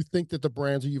you think that the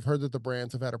brands, or you've heard that the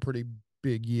brands have had a pretty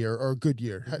big year or a good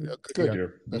year. Good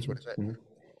year. That's what I said. Mm-hmm.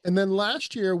 And then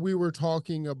last year we were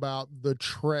talking about the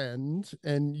trend,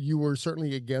 and you were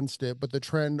certainly against it, but the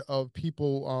trend of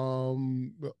people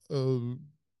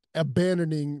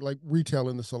abandoning like retail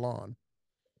in the salon.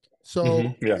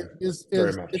 So Yeah,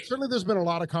 very much. It's certainly, there's been a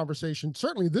lot of conversation.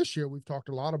 Certainly this year we've talked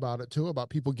a lot about it too,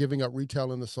 about people giving up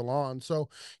retail in the salon. So,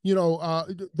 you know,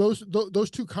 those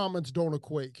two comments don't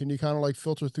equate. Can you kind of like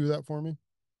filter through that for me?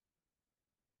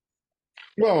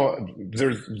 Well,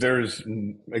 there's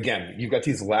again, you've got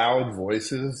these loud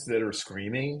voices that are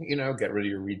screaming, you know, get rid of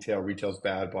your retail, retail's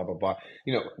bad, blah, blah, blah.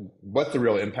 You know, what the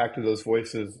real impact of those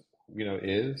voices, you know,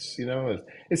 is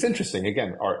it's interesting.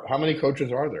 Again, how many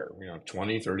coaches are there? You know,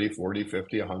 20, 30, 40,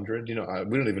 50, 100, you know,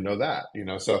 we don't even know that, you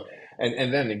know. So,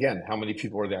 and then again, how many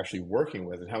people are they actually working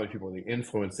with, and how many people are they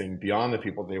influencing beyond the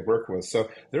people they work with? So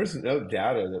there's no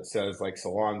data that says like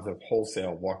salons have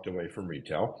wholesale walked away from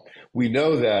retail. We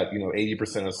know that, you know,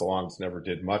 80% of salons never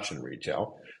did much in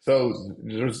retail. So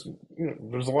there's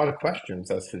a lot of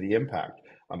questions as to the impact.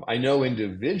 I know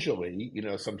individually, you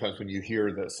know, sometimes when you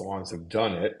hear that salons have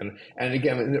done it, and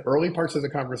again, in the early parts of the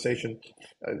conversation,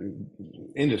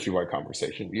 industry-wide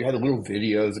conversation, you had little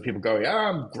videos of people going,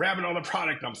 I'm grabbing all the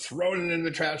product, I'm throwing it in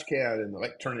the trash can, and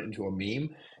like turn it into a meme,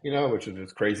 you know, which is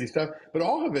just crazy stuff. But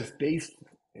all of it's based,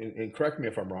 and correct me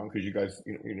if I'm wrong, because you guys,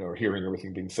 you know, are hearing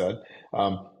everything being said.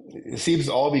 It seems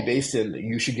to all be based in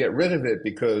you should get rid of it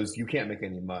because you can't make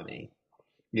any money.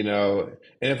 You know,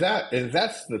 and if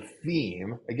that's the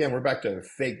theme, again, we're back to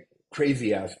fake,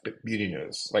 crazy ass beauty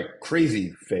news, like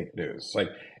crazy fake news. Like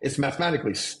it's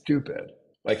mathematically stupid.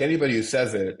 Like anybody who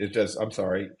says it is just, I'm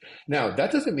sorry. Now,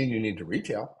 that doesn't mean you need to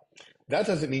retail. That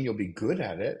doesn't mean you'll be good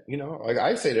at it. You know, like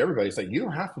I say to everybody, it's like, you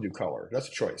don't have to do color. That's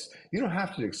a choice. You don't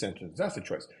have to do extensions. That's a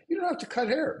choice. You don't have to cut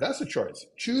hair. That's a choice.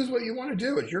 Choose what you want to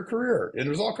do. It's your career. And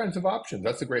there's all kinds of options.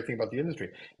 That's the great thing about the industry.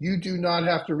 You do not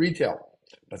have to retail.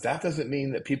 But that doesn't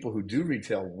mean that people who do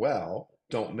retail well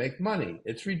don't make money.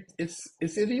 It's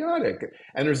idiotic.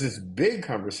 And there's this big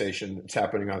conversation that's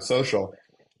happening on social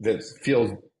that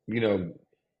feels, you know,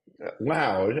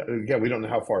 loud. Again, we don't know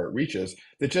how far it reaches.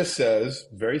 That just says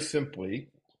very simply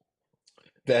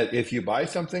that if you buy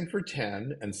something for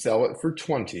 10 and sell it for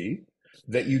 20,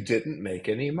 that you didn't make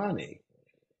any money.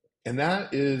 And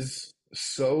that is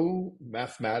so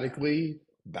mathematically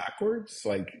backwards,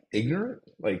 like ignorant,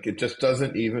 like it just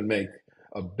doesn't even make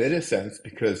a bit of sense,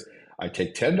 because I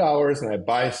take $10 and I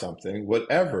buy something,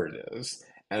 whatever it is,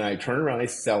 and I turn around and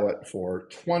I sell it for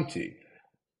 20.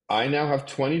 I now have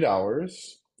 $20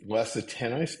 less the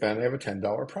 10 I spent. I have a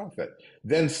 $10 profit.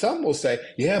 Then some will say,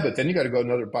 yeah, but then you got to go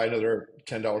buy another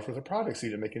 $10 worth of products so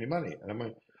you didn't make any money. And I'm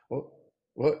like, well,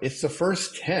 it's the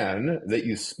first 10 that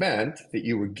you spent that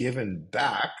you were given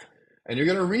back, and you're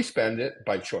going to respend it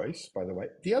by choice, by the way.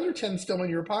 The other 10 still in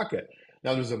your pocket.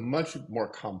 Now, there's a much more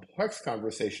complex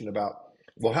conversation about,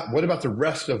 well, what about the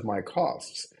rest of my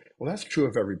costs? Well, that's true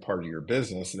of every part of your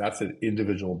business, and that's an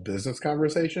individual business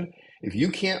conversation. If you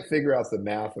can't figure out the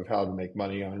math of how to make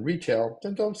money on retail,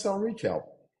 then don't sell retail.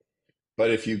 But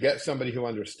if you get somebody who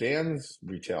understands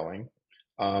retailing,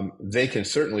 they can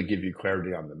certainly give you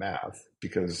clarity on the math,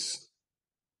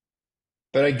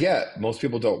 but I get most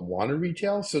people don't want to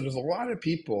retail. So there's a lot of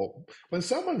people, when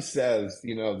someone says,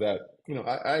 you know, that, you know,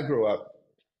 I grew up,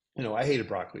 you know, I hated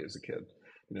broccoli as a kid,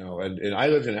 you know, and I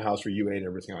lived in a house where you ate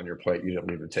everything on your plate. You didn't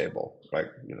leave the table. Like,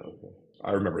 you know,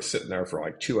 I remember sitting there for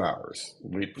like 2 hours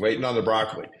waiting on the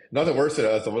broccoli. Nothing worse than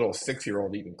as a little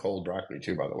 6-year-old eating cold broccoli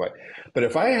too, by the way. But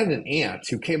if I had an aunt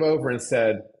who came over and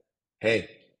said, hey,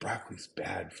 broccoli's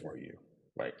bad for you.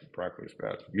 Like, broccoli's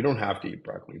bad. You don't have to eat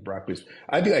broccoli.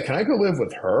 I'd be like, can I go live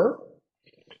with her?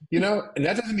 You know, and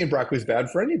that doesn't mean broccoli's bad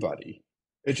for anybody.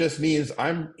 It just means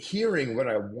I'm hearing what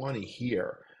I want to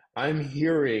hear. I'm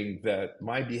hearing that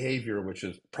my behavior, which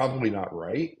is probably not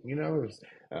right, you know,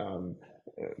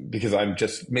 because I'm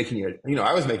just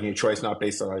I was making a choice not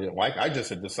based on what I didn't like. I just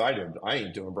had decided I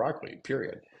ain't doing broccoli,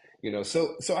 period. You know,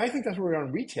 so I think that's where we're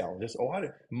on retail. Just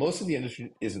most of the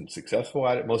industry isn't successful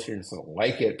at it. Most of the industry don't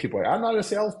like it. People are like, I'm not a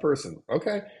salesperson.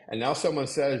 Okay. And now someone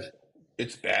says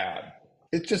it's bad.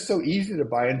 It's just so easy to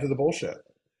buy into the bullshit.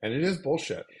 And it is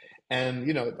bullshit. And,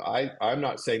 you know, I'm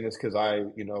not saying this because I,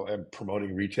 you know, am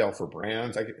promoting retail for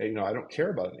brands. I don't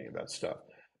care about any of that stuff.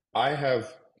 I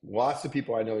have lots of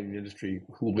people I know in the industry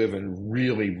who live in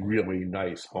really, really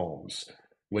nice homes.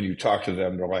 When you talk to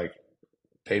them, they're like,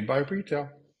 paid by retail.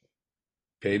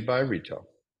 Paid by retail.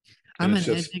 I'm an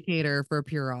educator for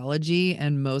Pureology,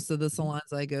 and most of the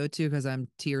salons I go to, because I'm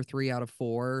tier 3 out of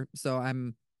 4, so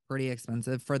I'm pretty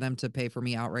expensive for them to pay for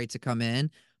me outright to come in.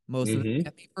 Most of them Hmm.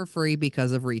 get me for free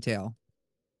because of retail.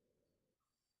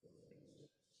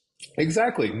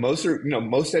 Exactly. Most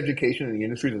education in the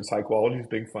industry that's high quality is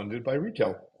being funded by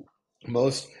retail.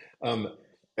 Most, um,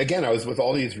 again, I was with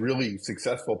all these really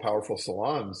successful, powerful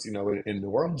salons, in New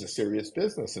Orleans, a serious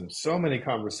business, and so many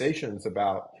conversations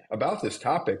about this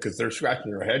topic because they're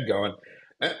scratching their head going,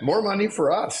 more money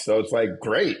for us. So it's like,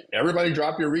 great, everybody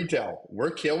drop your retail.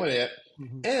 We're killing it.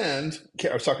 Mhm. And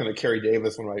I was talking to Carrie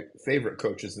Davis, one of my favorite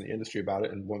coaches in the industry, about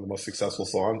it, and one of the most successful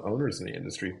salon owners in the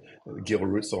industry, the Gila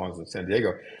Root Salons in San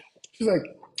Diego. She's like,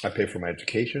 I pay for my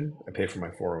education. I pay for my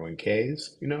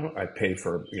 401ks. I pay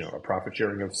for, a profit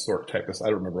sharing of sort type of, I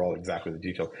don't remember all exactly the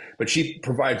details, but she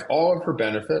provides all of her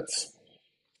benefits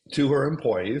to her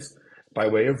employees by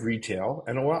way of retail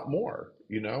and a lot more,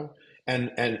 and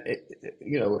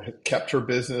kept her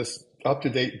business up to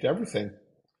date with everything.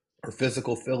 Her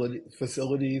physical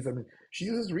facilities. I mean, she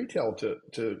uses retail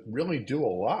to really do a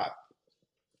lot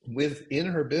within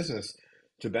her business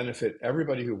to benefit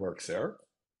everybody who works there,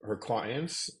 her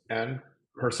clients, and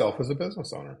herself as a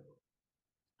business owner.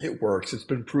 It works. It's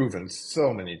been proven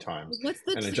so many times, What's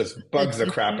the and it just bugs the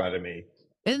crap out of me.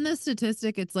 In the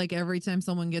statistic, it's like every time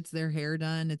someone gets their hair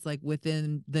done, it's like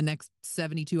within the next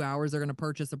 72 hours, they're going to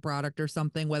purchase a product or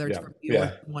something, whether it's from you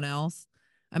or someone else.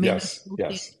 I mean, yes,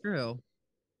 that's true.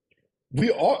 We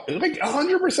all, like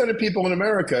 100% of people in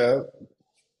America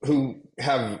who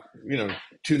have,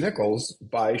 2 nickels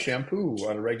buy shampoo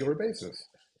on a regular basis.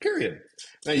 Period.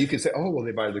 Now you could say, oh, well,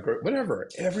 they buy whatever.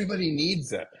 Everybody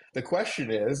needs it. The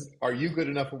question is, are you good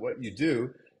enough at what you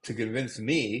do to convince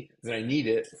me that I need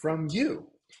it from you?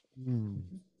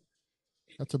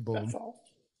 That's a boom. That's all.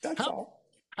 That's all.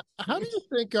 How do you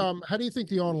think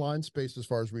the online space as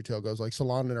far as retail goes, like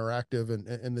Salon Interactive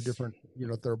and the different,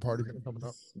 third parties that are coming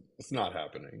up? It's not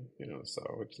happening, so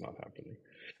it's not happening.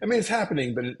 I mean, it's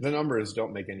happening, but the numbers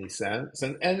don't make any sense.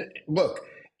 And look,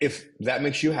 if that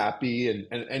makes you happy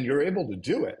and you're able to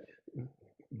do it,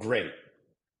 great.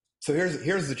 So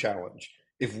here's the challenge.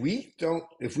 If we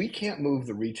can't move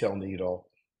the retail needle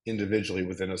individually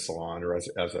within a salon or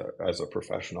as a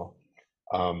professional,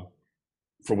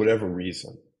 for whatever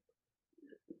reason,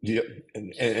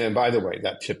 and by the way,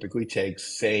 that typically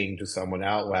takes saying to someone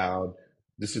out loud,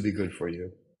 this would be good for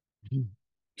you.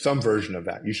 Some version of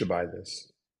that. You should buy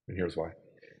this. And here's why.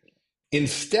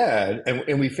 Instead,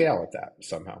 and we fail at that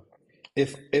somehow.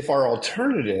 If our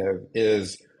alternative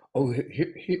is, oh,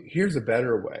 here's a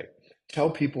better way.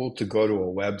 Tell people to go to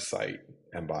a website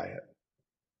and buy it.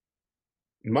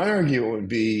 My argument would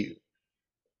be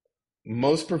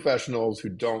most professionals who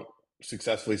don't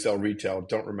successfully sell retail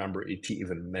don't remember to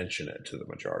even mention it to the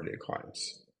majority of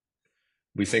clients.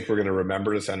 We think we're going to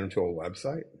remember to send them to a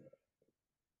website.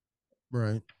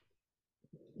 Right.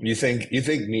 You think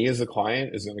me as a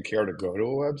client is going to care to go to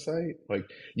a website? Like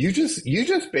you just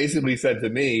basically said to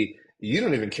me, you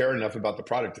don't even care enough about the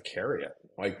product to carry it.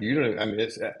 Like you don't. I mean,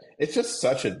 it's just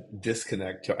such a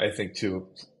disconnect to, I think, to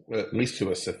at least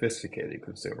to a sophisticated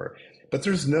consumer. But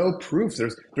there's no proof.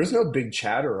 There's no big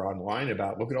chatter online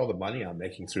about, look at all the money I'm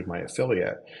making through my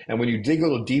affiliate. And when you dig a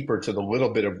little deeper to the little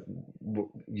bit of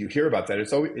you hear about that,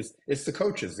 it's the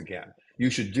coaches again. You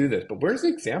should do this, but where's the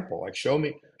example? Like show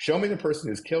me the person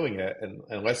who's killing it,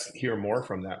 and let's hear more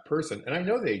from that person. And I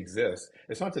know they exist.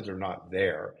 It's not that they're not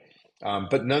there,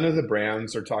 but none of the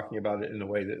brands are talking about it in a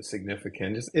way that's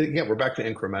significant. Again, we're back to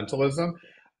incrementalism.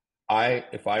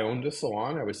 If I owned a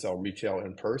salon, I would sell retail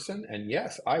in person. And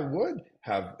yes, I would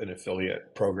have an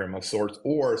affiliate program of sorts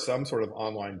or some sort of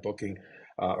online booking,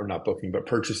 or not booking, but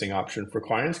purchasing option for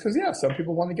clients. Because yeah, some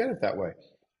people want to get it that way.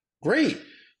 Great.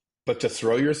 But to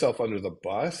throw yourself under the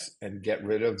bus and get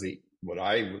rid of what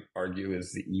I would argue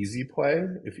is the easy play,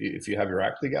 if you have your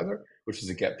act together, which is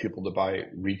to get people to buy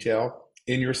retail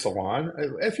in your salon.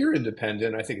 If you're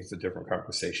independent, I think it's a different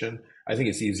conversation. I think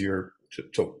it's easier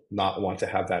to not want to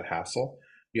have that hassle,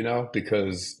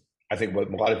 because I think what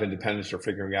a lot of independents are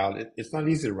figuring out, it's not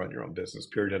easy to run your own business,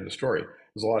 period, end of story.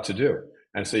 There's a lot to do.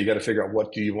 And so you got to figure out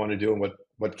what do you want to do and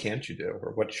what can't you do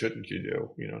or what shouldn't you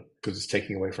do, because it's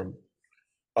taking away from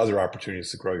other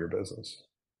opportunities to grow your business.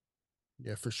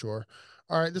 Yeah, for sure.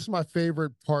 All right, this is my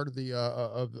favorite part of the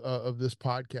of this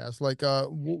podcast. Like,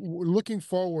 looking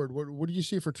forward, what do you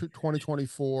see for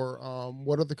 2024?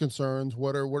 What are the concerns?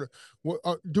 Are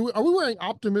we wearing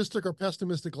optimistic or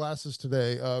pessimistic glasses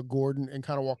today, Gordon? And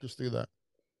kind of walk us through that.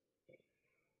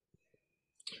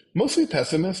 Mostly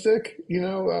pessimistic,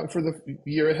 for the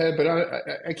year ahead, but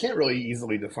I can't really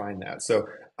easily define that. So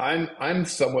I'm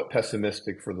somewhat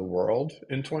pessimistic for the world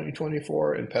in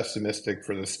 2024 and pessimistic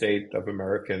for the state of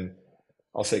American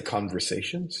I'll say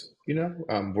conversations.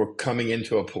 We're coming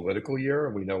into a political year,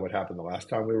 and we know what happened the last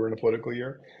time we were in a political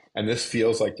year. And this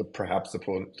feels like perhaps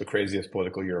the craziest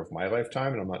political year of my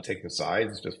lifetime. And I'm not taking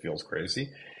sides; it just feels crazy,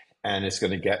 and it's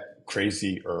going to get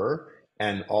crazier.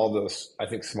 And all those, I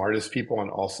think, smartest people on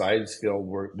all sides feel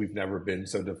we've never been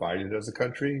so divided as a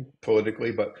country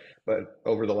politically. But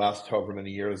over the last however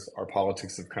many years, our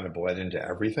politics have kind of bled into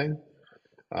everything,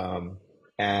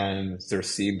 and there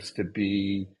seems to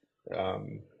be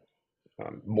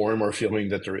more and more feeling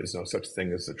that there is no such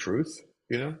thing as the truth.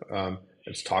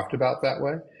 It's talked about that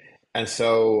way. And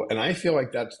I feel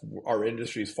like that's our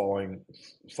industry is following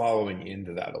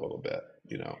into that a little bit,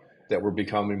 that we're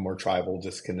becoming more tribal,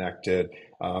 disconnected.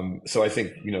 So I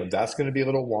think, that's going to be a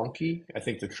little wonky. I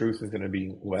think the truth is going to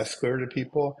be less clear to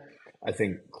people. I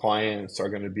think clients are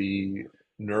going to be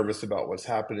nervous about what's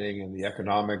happening, and the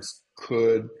economics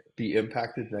could be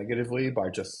impacted negatively by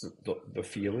just the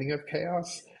feeling of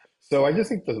chaos. So I just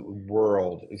think the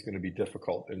world is going to be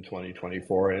difficult in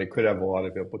 2024, and it could have a lot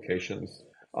of implications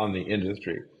on the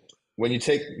industry. When you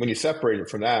separate it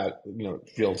from that, it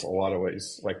feels a lot of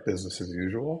ways like business as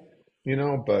usual,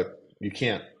 but you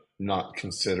can't not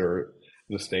consider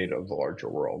the state of the larger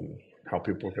world and how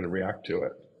people are going to react to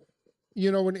it.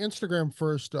 When Instagram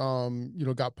first,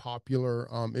 got popular,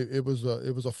 it was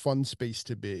a fun space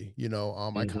to be.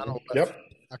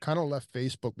 I kind of left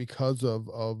Facebook because of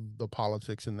the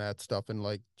politics and that stuff,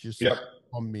 and just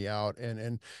bummed me out.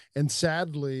 And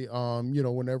sadly,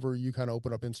 whenever you kind of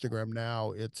open up Instagram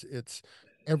now, it's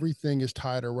everything is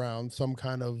tied around some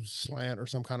kind of slant or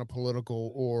some kind of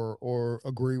political or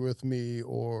agree with me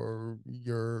or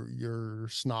you're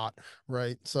snot,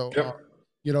 right? So.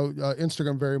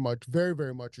 Instagram very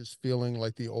much is feeling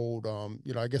like the old,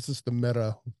 I guess it's the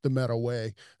meta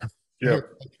way. Very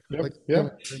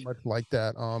much like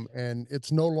that. And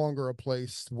it's no longer a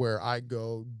place where I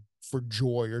go for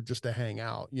joy or just to hang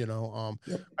out.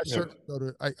 I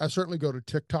certainly go to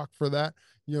TikTok for that,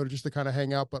 just to kind of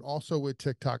hang out. But also with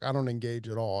TikTok, I don't engage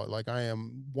at all. Like I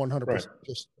am 100%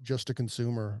 just a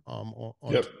consumer on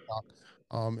TikTok.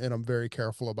 And I'm very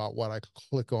careful about what I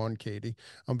click on, Katie.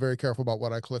 I'm very careful about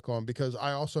what I click on, because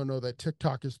I also know that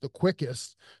TikTok is the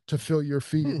quickest to fill your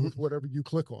feed with whatever you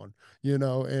click on,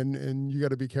 and you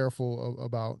got to be careful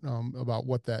about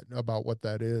what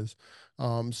that is.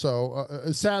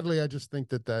 Sadly, I just think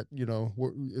that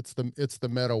it's the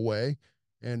meta way.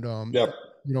 And, my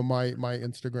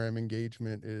Instagram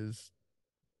engagement is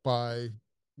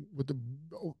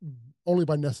only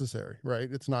by necessary, right?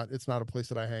 It's not a place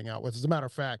that I hang out with. As a matter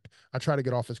of fact, I try to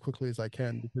get off as quickly as I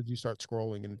can, because you start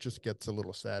scrolling and it just gets a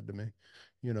little sad to me,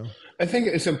 I think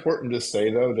it's important to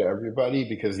say though to everybody,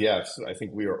 because yes, I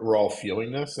think we're all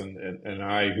feeling this, and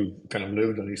I, who kind of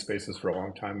lived in these spaces for a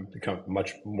long time, become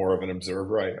much more of an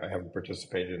observer. I haven't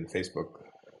participated in Facebook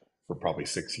for probably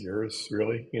 6 years,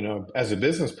 really. As a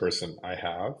business person, I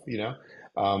have,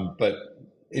 but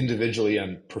individually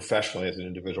and professionally as an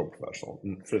individual professional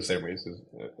for the same reasons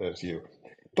as you.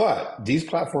 But these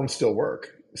platforms still work.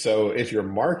 So if you're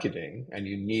marketing and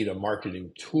you need a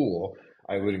marketing tool,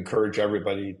 I would encourage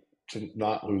everybody to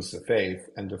not lose the faith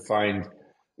and to find,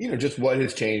 just what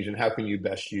has changed and how can you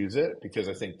best use it? Because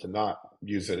I think to not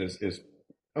use it is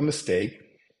a mistake.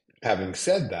 Having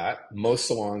said that, most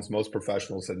salons, most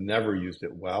professionals have never used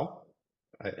it well.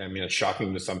 I mean, it's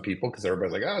shocking to some people because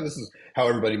everybody's like, oh, this is how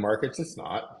everybody markets. It's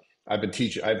not. I've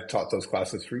taught those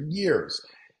classes for years,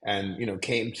 and,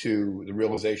 came to the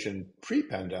realization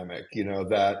pre-pandemic,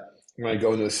 that when I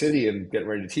go into a city and get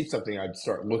ready to teach something, I'd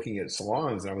start looking at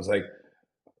salons, and I was like,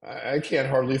 I can't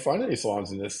hardly find any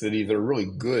salons in this city that are really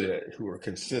good at it, who are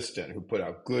consistent, who put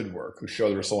out good work, who show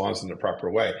their salons in the proper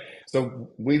way.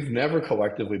 So we've never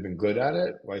collectively been good at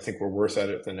it. I think we're worse at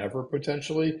it than ever,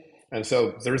 potentially. And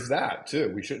so there's that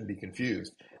too. We shouldn't be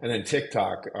confused. And then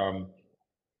TikTok.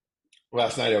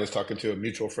 Last night I was talking to a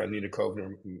mutual friend, Nina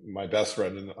Kovner, my best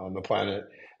friend on the planet,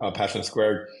 Passion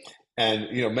Squared, and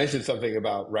mentioned something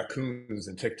about raccoons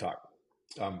and TikTok.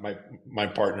 My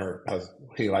partner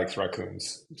he likes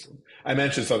raccoons. I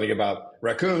mentioned something about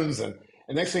raccoons, and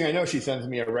next thing I know, she sends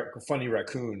me a funny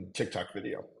raccoon TikTok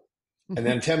video, and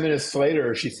then 10 minutes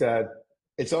later, she said,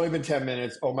 "It's only been 10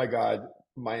 minutes. Oh my God.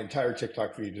 My entire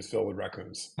TikTok feed is filled with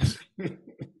raccoons."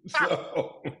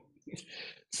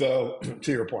 So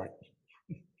to your point.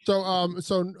 So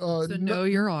know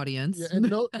your audience. Yeah, and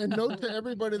note to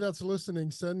everybody that's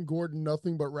listening, send Gordon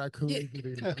nothing but raccoons.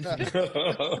 And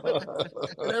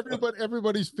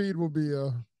everybody's feed will be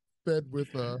fed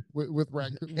with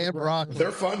raccoons and broccoli.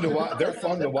 They're fun to watch. They're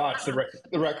fun to watch. The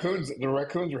raccoons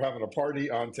are having a party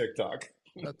on TikTok.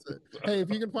 That's it. Hey, if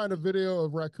you can find a video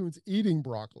of raccoons eating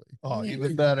broccoli. Oh,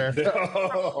 even better.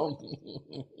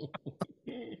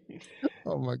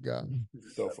 Oh my God.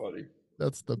 So funny.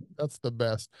 That's the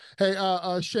best. Hey,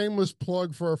 shameless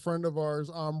plug for a friend of ours.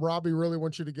 Robbie really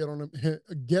wants you to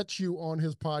get you on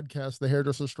his podcast, the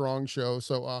Hairdresser Strong Show.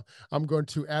 So I'm going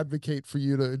to advocate for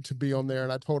you to be on there.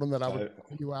 And I told him that I would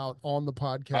put you out on the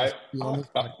podcast.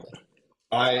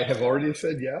 I have already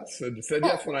said yes, and said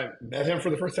yes when I met him for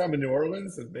the first time in New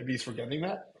Orleans, and maybe he's forgetting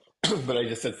that. But I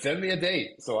just said, send me a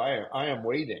date. So I am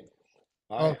waiting.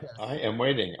 I am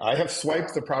waiting. I have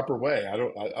swiped the proper way.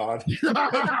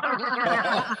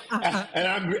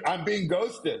 And I'm being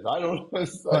ghosted. I don't know.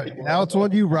 Now it's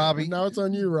on you, Robbie. Now it's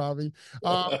on you, Robbie.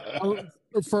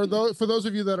 For those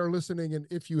of you that are listening, and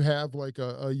if you have like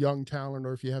a young talent,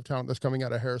 or if you have talent that's coming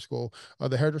out of hair school,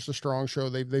 the Hairdresser Strong Show,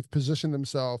 they've positioned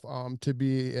themselves to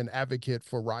be an advocate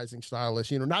for rising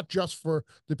stylists. Not just for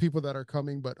the people that are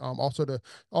coming, but also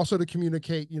to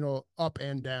communicate, up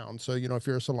and down. So if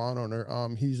you're a salon owner,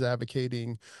 he's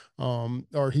advocating,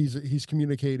 or he's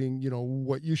communicating,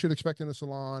 what you should expect in a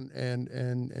salon,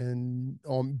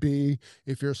 and B,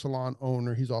 if you're a salon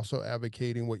owner, he's also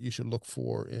advocating what you should look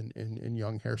for in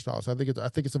young hairstylists. I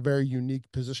think it's a very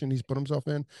unique position he's put himself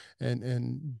in,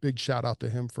 and big shout out to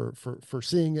him for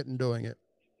seeing it and doing it.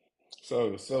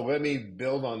 So let me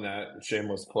build on that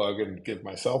shameless plug and give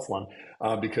myself one,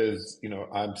 because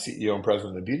I'm CEO and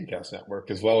president of the BeautyCast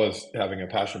Network, as well as having a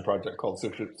passion project called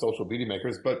Social Beauty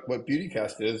Makers. But what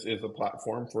BeautyCast is a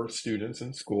platform for students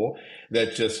in school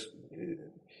that just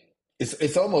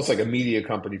it's almost like a media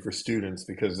company for students,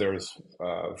 because there's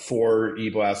 4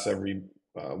 e-blasts every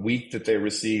week that they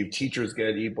receive. Teachers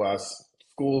get e-blasts,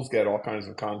 schools get all kinds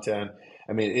of content.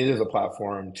 I mean, it is a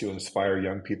platform to inspire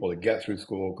young people to get through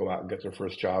school, go out and get their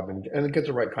first job, and get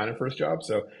the right kind of first job.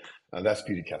 So that's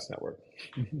BeautyCast Network.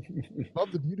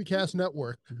 Love the BeautyCast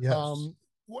Network. Yes.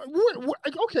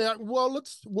 Okay, well,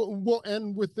 we'll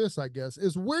end with this, I guess.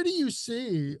 Is where do you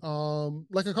see,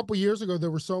 like a couple years ago,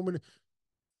 there were so many,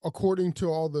 according to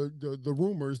all the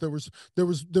rumors, there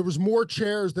was more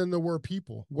chairs than there were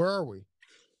people. Where are we?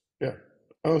 Yeah.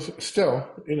 Oh, still,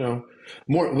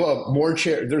 more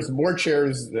chairs. There's more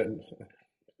chairs than.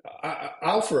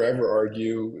 I'll forever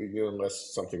argue,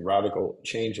 unless something radical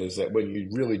changes, that when you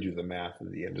really do the math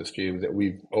of the industry, that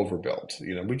we've overbuilt.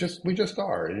 We just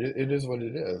are. It is what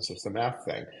it is. It's a math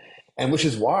thing, and which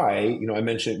is why you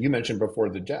mentioned before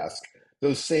the desk.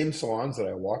 Those same salons that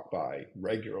I walk by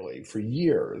regularly for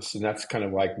years, and that's kind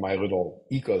of like my little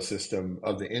ecosystem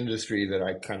of the industry that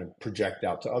I kind of project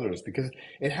out to others, because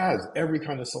it has every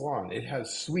kind of salon. It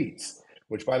has suites,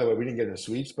 which, by the way, we didn't get into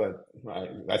suites, but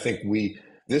I think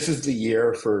this is the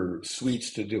year for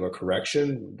suites to do a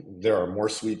correction. There are more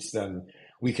suites than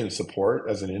we can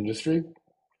support as an industry.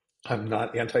 I'm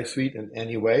not anti-suite in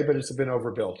any way, but it's been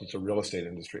overbuilt. It's a real estate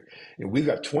industry. We've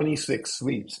got 26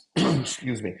 suites,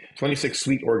 26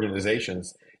 suite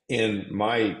organizations in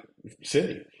my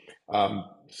city.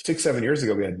 6-7 years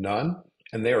ago, we had none,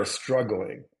 and they are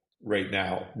struggling right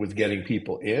now with getting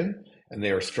people in, and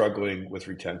they are struggling with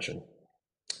retention.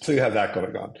 So you have that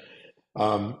going on.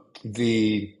 I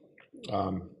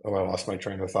lost my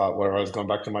train of thought where I was going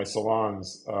back to my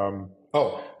salons.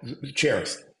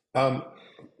 Chairs.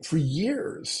 For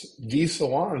years, these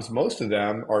salons, most of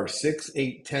them are 6,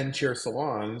 8, 10 chair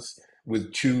salons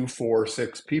with 2, 4,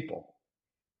 6 people.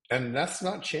 And that's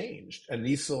not changed. And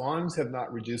these salons have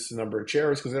not reduced the number of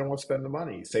chairs because they don't want to spend the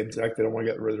money. Same like they don't want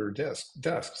to get rid of their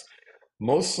desks.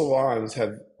 Most salons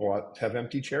have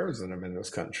empty chairs in them in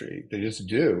this country. They just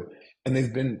do. And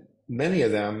they've been, many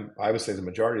of them, I would say the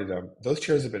majority of them, those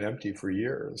chairs have been empty for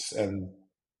years. And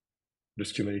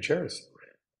there's too many chairs.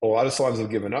 A lot of salons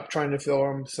have given up trying to fill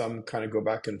them. Some kind of go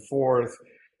back and forth.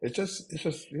 It's just,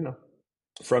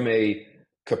 from a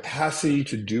capacity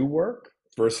to do work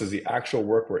versus the actual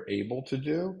work we're able to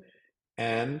do,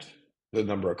 and the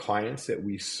number of clients that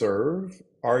we serve,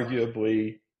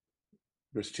 arguably,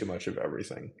 there's too much of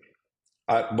everything.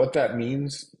 What that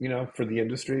means, for the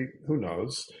industry, who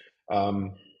knows?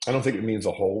 I don't think it means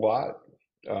a whole lot,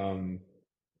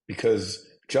 because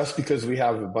we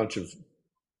have a bunch of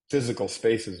physical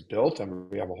spaces built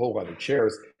and we have a whole lot of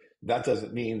chairs, that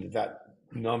doesn't mean that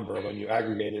number, when you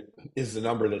aggregate it, is the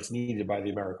number that's needed by the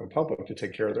American public to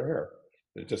take care of their hair.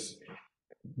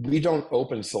 We don't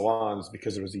open salons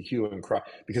because there's a hue and cry,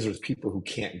 because there's people who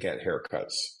can't get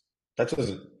haircuts. That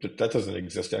doesn't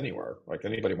exist anywhere. Like,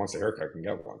 anybody wants a haircut can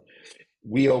get one.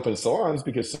 We open salons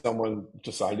because someone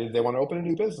decided they want to open a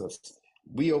new business.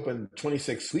 We opened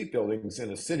 26 suite buildings in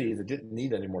a city that didn't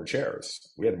need any more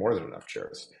chairs. We had more than enough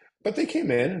chairs. But they came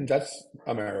in, and that's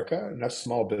America, and that's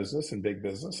small business and big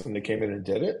business, and they came in and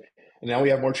did it. And now we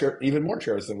have even more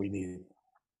chairs than we need.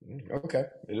 Okay,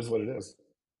 it is what it is.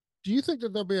 Do you think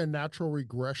that there'll be a natural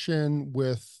regression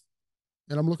with,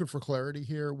 and I'm looking for clarity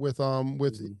here, with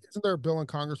isn't there a bill in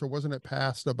Congress, or wasn't it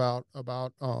passed about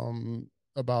cosmetology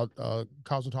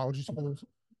schools,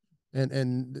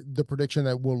 and the prediction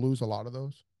that we'll lose a lot of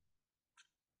those?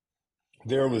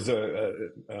 There was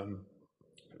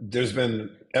there's been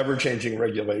ever-changing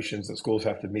regulations that schools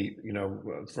have to meet,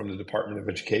 from the Department of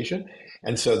Education.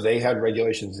 And so they had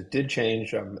regulations that did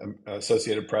change.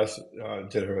 Associated Press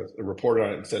did a report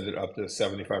on it and said that up to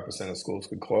 75% of schools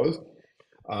could close.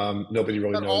 Nobody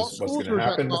really knows what's going to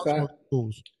happen with that.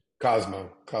 Cosmo.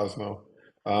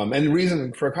 And the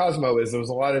reason for Cosmo is there was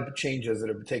a lot of changes that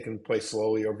have taken place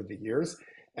slowly over the years.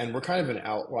 And we're kind of an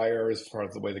outlier as far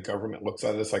as the way the government looks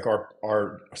at this. Like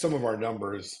some of our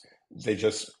numbers, they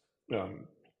just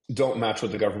don't match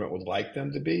what the government would like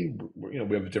them to be. We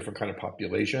have a different kind of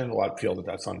population. A lot feel that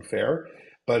that's unfair,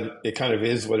 but it kind of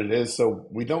is what it is. So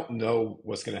we don't know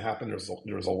what's going to happen.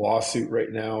 There's a lawsuit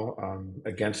right now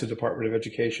against the Department of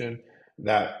Education.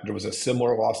 That there was a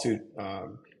similar lawsuit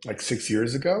like 6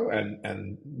 years ago,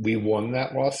 and we won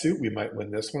that lawsuit. We might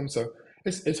win this one. So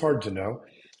it's hard to know.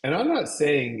 And I'm not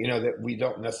saying, that we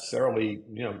don't necessarily,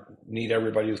 need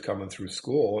everybody who's coming through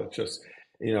school. It's just,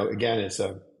 again, it's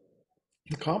a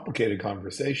complicated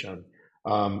conversation.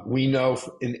 We know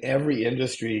in every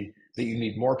industry that you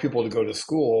need more people to go to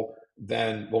school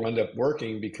than will end up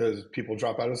working because people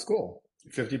drop out of school.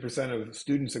 50% of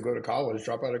students that go to college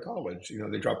drop out of college.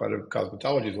 They drop out of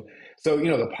cosmetology. So,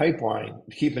 the pipeline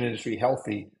to keep an industry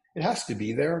healthy, it has to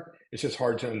be there. It's just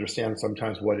hard to understand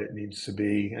sometimes what it needs to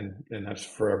be. And that's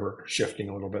forever shifting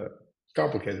a little bit. It's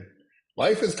complicated.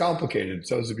 Life is complicated.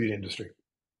 So is the beauty industry.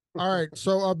 All right.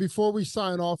 So before we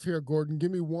sign off here, Gordon, give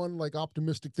me one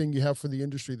optimistic thing you have for the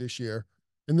industry this year.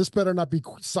 And this better not be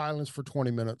silence for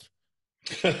 20 minutes.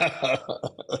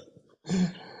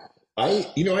 I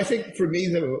think for me,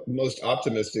 the most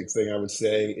optimistic thing I would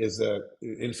say is that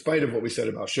in spite of what we said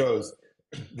about shows,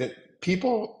 that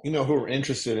people, who are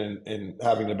interested in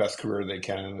having the best career they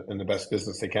can and the best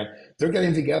business they can, they're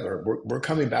getting together. We're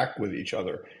coming back with each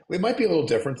other. It might be a little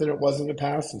different than it was in the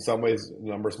past. In some ways, the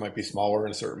numbers might be smaller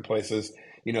in certain places,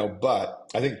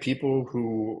 but I think people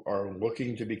who are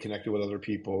looking to be connected with other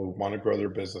people, who want to grow their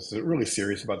businesses, are really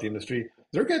serious about the industry,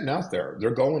 they're getting out there.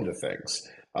 They're going to things.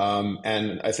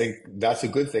 And I think that's a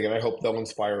good thing. And I hope they'll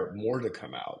inspire more to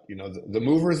come out. The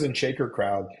movers and shaker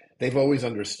crowd, they've always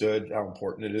understood how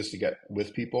important it is to get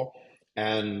with people,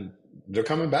 and they're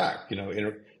coming back.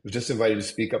 I was just invited to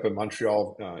speak up in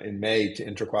Montreal in May to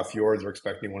Intercoiffure. They're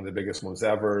expecting one of the biggest ones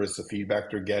ever. It's the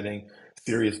feedback they're getting.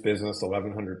 Serious business,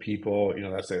 1,100 people.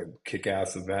 That's a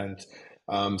kick-ass event.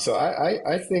 So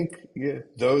I think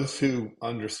those who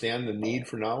understand the need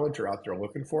for knowledge are out there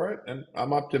looking for it, and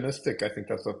I'm optimistic. I think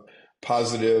that's a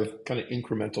positive kind of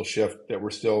incremental shift that we're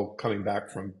still coming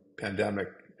back from pandemic.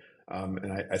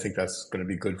 And I think that's going to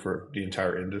be good for the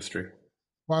entire industry.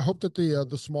 Well, I hope that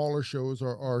the smaller shows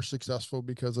are successful,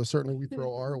 because certainly we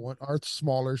throw our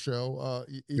smaller show.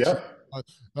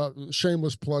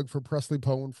 Shameless plug for Presley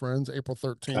Poe and Friends, April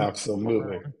 13th.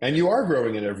 Absolutely, and you are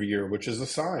growing it every year, which is a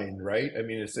sign, right? I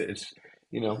mean, it's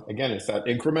again, it's that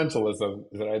incrementalism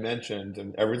that I mentioned,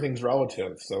 and everything's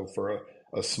relative. So for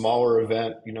a smaller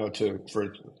event,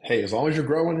 hey, as long as you're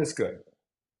growing, it's good.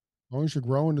 As long as you're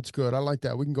growing, it's good. I like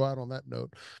that. We can go out on that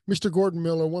note. Mr. Gordon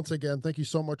Miller, once again, thank you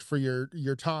so much for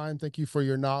your time. Thank you for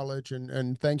your knowledge,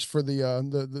 and thanks for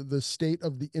the state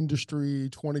of the industry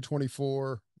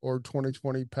 2024 or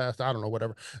 2020 past. I don't know,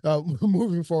 whatever.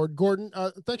 Moving forward, Gordon,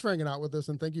 thanks for hanging out with us,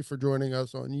 and thank you for joining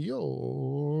us on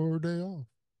your day off.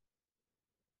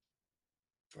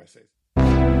 I say.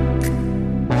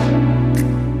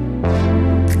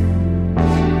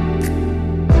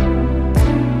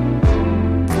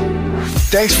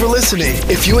 Thanks for listening.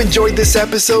 If you enjoyed this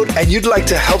episode and you'd like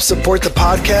to help support the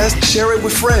podcast, share it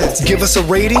with friends, give us a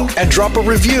rating, and drop a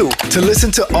review. To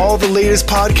listen to all the latest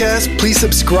podcasts, please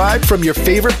subscribe from your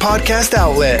favorite podcast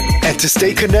outlet. And to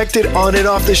stay connected on and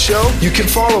off the show, you can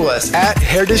follow us at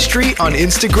Hairdustry on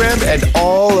Instagram and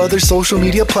all other social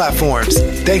media platforms.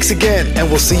 Thanks again, and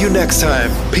we'll see you next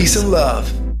time. Peace and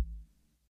love.